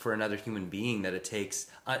desensitization for another human being that it takes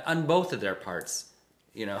on both of their parts.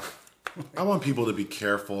 I want people to be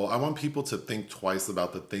careful. I want people to think twice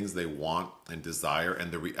about the things they want and desire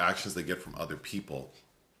and the reactions they get from other people.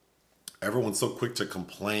 Everyone's so quick to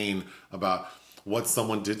complain about what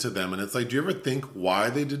someone did to them. And it's like, do you ever think why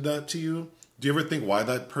they did that to you? Do you ever think why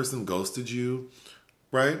that person ghosted you?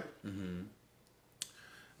 Right? Mm-hmm.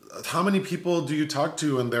 How many people do you talk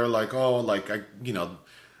to and they're like,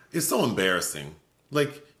 it's so embarrassing.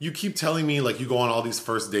 Like, you keep telling me, like, you go on all these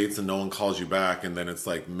first dates and no one calls you back, and then it's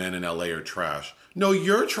like men in LA are trash. No,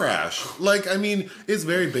 you're trash. Like, I mean, it's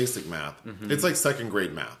very basic math. Mm-hmm. It's like second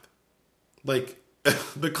grade math. Like,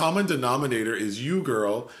 the common denominator is you,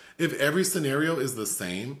 girl. If every scenario is the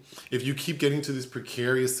same, if you keep getting to these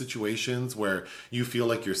precarious situations where you feel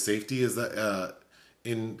like your safety is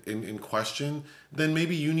in question, then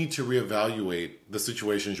maybe you need to reevaluate the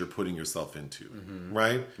situations you're putting yourself into, mm-hmm.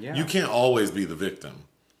 right? Yeah. You can't always be the victim.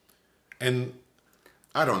 And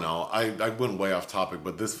I don't know, I went way off topic,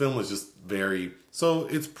 but this film was just very... So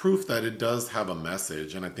it's proof that it does have a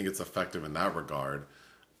message, and I think it's effective in that regard.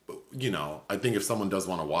 I think if someone does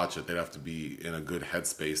want to watch it, they'd have to be in a good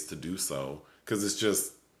headspace to do so, because it's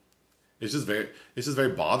just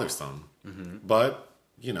very bothersome. But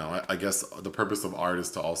I guess the purpose of art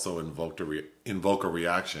is to also invoke a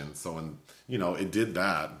reaction. So, it did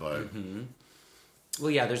that, but Well,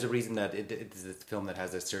 yeah, there's a reason that it's a film that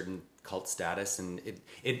has a certain cult status, and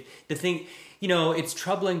the thing, it's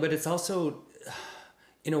troubling, but it's also,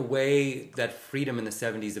 in a way, that freedom in the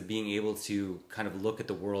 70s of being able to kind of look at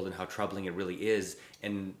the world and how troubling it really is,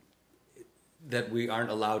 and that we aren't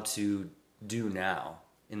allowed to do now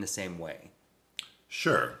in the same way.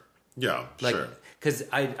 sure, yeah, sure. Because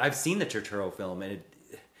I've seen the Turturro film, and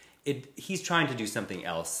he's trying to do something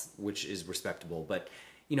else, which is respectable, but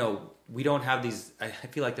we don't have these. I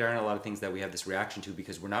feel like there aren't a lot of things that we have this reaction to,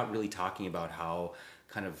 because we're not really talking about how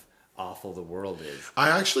kind of awful the world is. I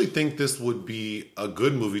actually think this would be a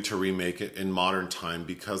good movie to remake it in modern time,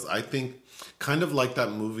 because I think, kind of like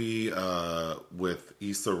that movie with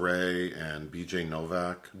Issa Rae and BJ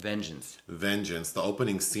Novak, Vengeance. The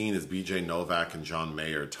opening scene is BJ Novak and John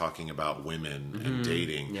Mayer talking about women and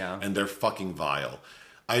dating, Yeah. and they're fucking vile.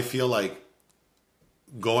 I feel like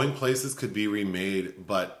Going Places could be remade,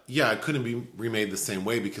 but yeah, it couldn't be remade the same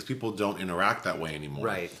way, because people don't interact that way anymore.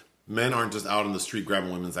 Right. Men aren't just out on the street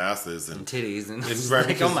grabbing women's asses and Titties and it's it's right,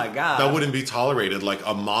 like, oh because my god, that wouldn't be tolerated. Like,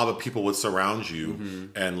 a mob of people would surround you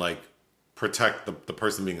and like protect the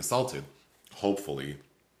person being assaulted, hopefully.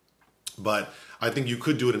 But I think you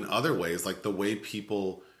could do it in other ways, like the way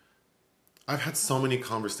people. I've had so many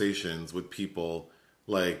conversations with people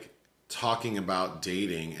like talking about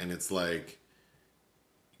dating, and it's like,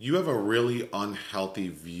 you have a really unhealthy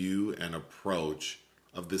view and approach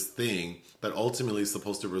of this thing that ultimately is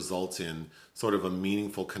supposed to result in sort of a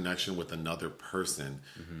meaningful connection with another person.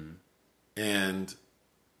 And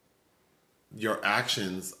your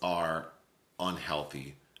actions are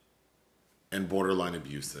unhealthy and borderline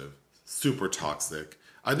abusive, super toxic.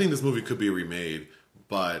 I think this movie could be remade,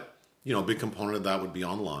 but, a big component of that would be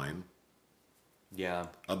online. yeah,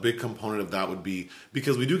 A big component of that would be,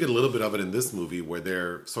 because we do get a little bit of it in this movie where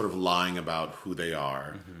they're sort of lying about who they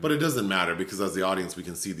are. But it doesn't matter, because as the audience, we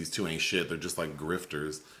can see these two ain't shit. They're just like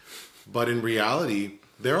grifters. But in reality,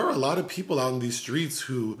 there are a lot of people out in these streets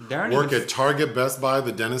who work at Target, Best Buy,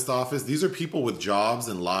 the dentist office. These are people with jobs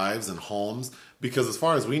and lives and homes, because as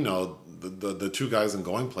far as we know, the two guys in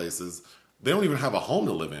Going Places, they don't even have a home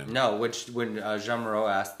to live in. no. Which when Jean Moreau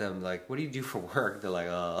asked them, like, what do you do for work? They're like,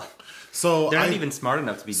 So they're not even smart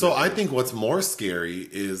enough to be. So I grifters. think what's more scary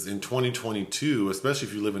is in 2022, especially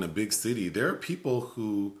if you live in a big city, there are people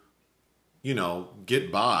who,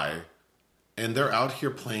 get by, and they're out here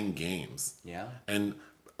playing games. Yeah. And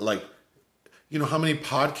like, how many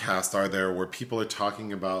podcasts are there where people are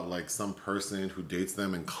talking about like some person who dates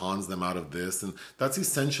them and cons them out of this? And that's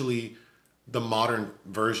essentially the modern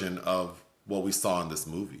version of what we saw in this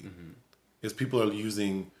movie. Is people are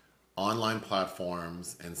using online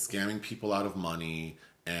platforms and scamming people out of money,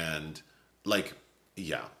 and like,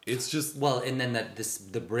 yeah, it's just. Well, and then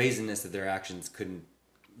the brazenness of their actions couldn't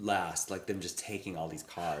last, like them just taking all these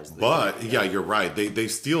cars. But yeah, you're right. They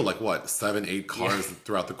steal like what, 7-8 cars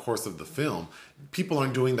throughout the course of the film. People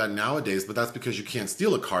aren't doing that nowadays, but that's because you can't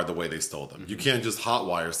steal a car the way they stole them. You can't just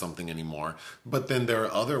hotwire something anymore. But then there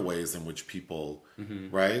are other ways in which people,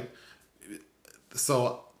 right?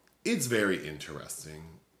 So it's very interesting.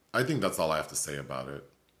 I think that's all I have to say about it.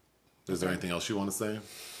 Is there anything else you want to say?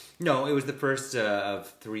 No, it was the first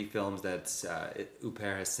of 3 films that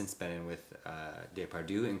Huppert has since been in with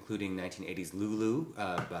Depardieu, including 1980's Lulu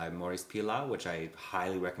by Maurice Pialat, which I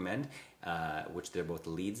highly recommend, which they're both the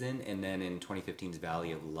leads in, and then in 2015's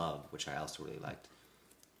Valley of Love, which I also really liked.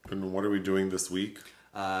 And what are we doing this week?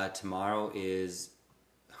 Tomorrow is,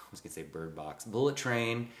 I was going to say Bird Box, Bullet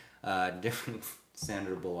Train, different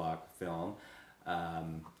Sandra Bullock film.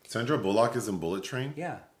 Sandra Bullock is in Bullet Train?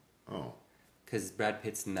 Yeah. Oh. Because Brad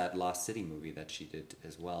Pitt's in that Lost City movie that she did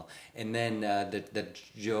as well. And then that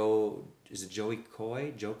Joe, is it Joey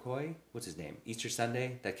Coy? Joe Coy? What's his name? Easter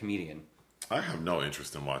Sunday? That comedian. I have no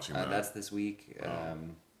interest in watching that. That's this week.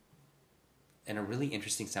 And a really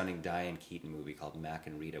interesting sounding Diane Keaton movie called Mac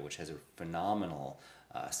and Rita, which has a phenomenal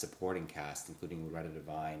supporting cast, including Loretta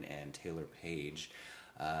Devine and Taylor Page.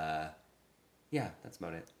 Yeah, that's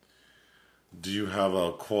about it. Do you have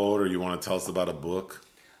a quote, or you want to tell us about a book?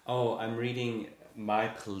 Oh, I'm reading My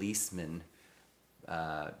Policeman,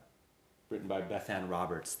 written by Beth Ann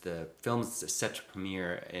Roberts. The film's set to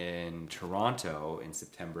premiere in Toronto in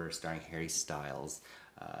September, starring Harry Styles.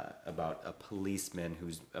 about a policeman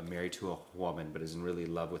who's married to a woman but is in really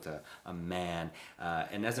love with a man.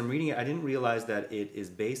 And as I'm reading it, I didn't realize that it is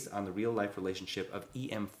based on the real life relationship of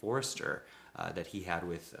E.M. Forster that he had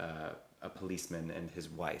with a policeman and his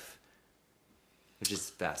wife, which is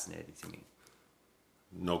fascinating to me.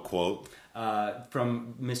 No quote.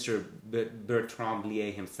 From Mr. Bertrand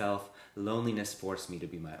Blier himself, loneliness forced me to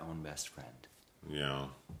be my own best friend. Yeah.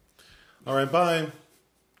 All right, bye.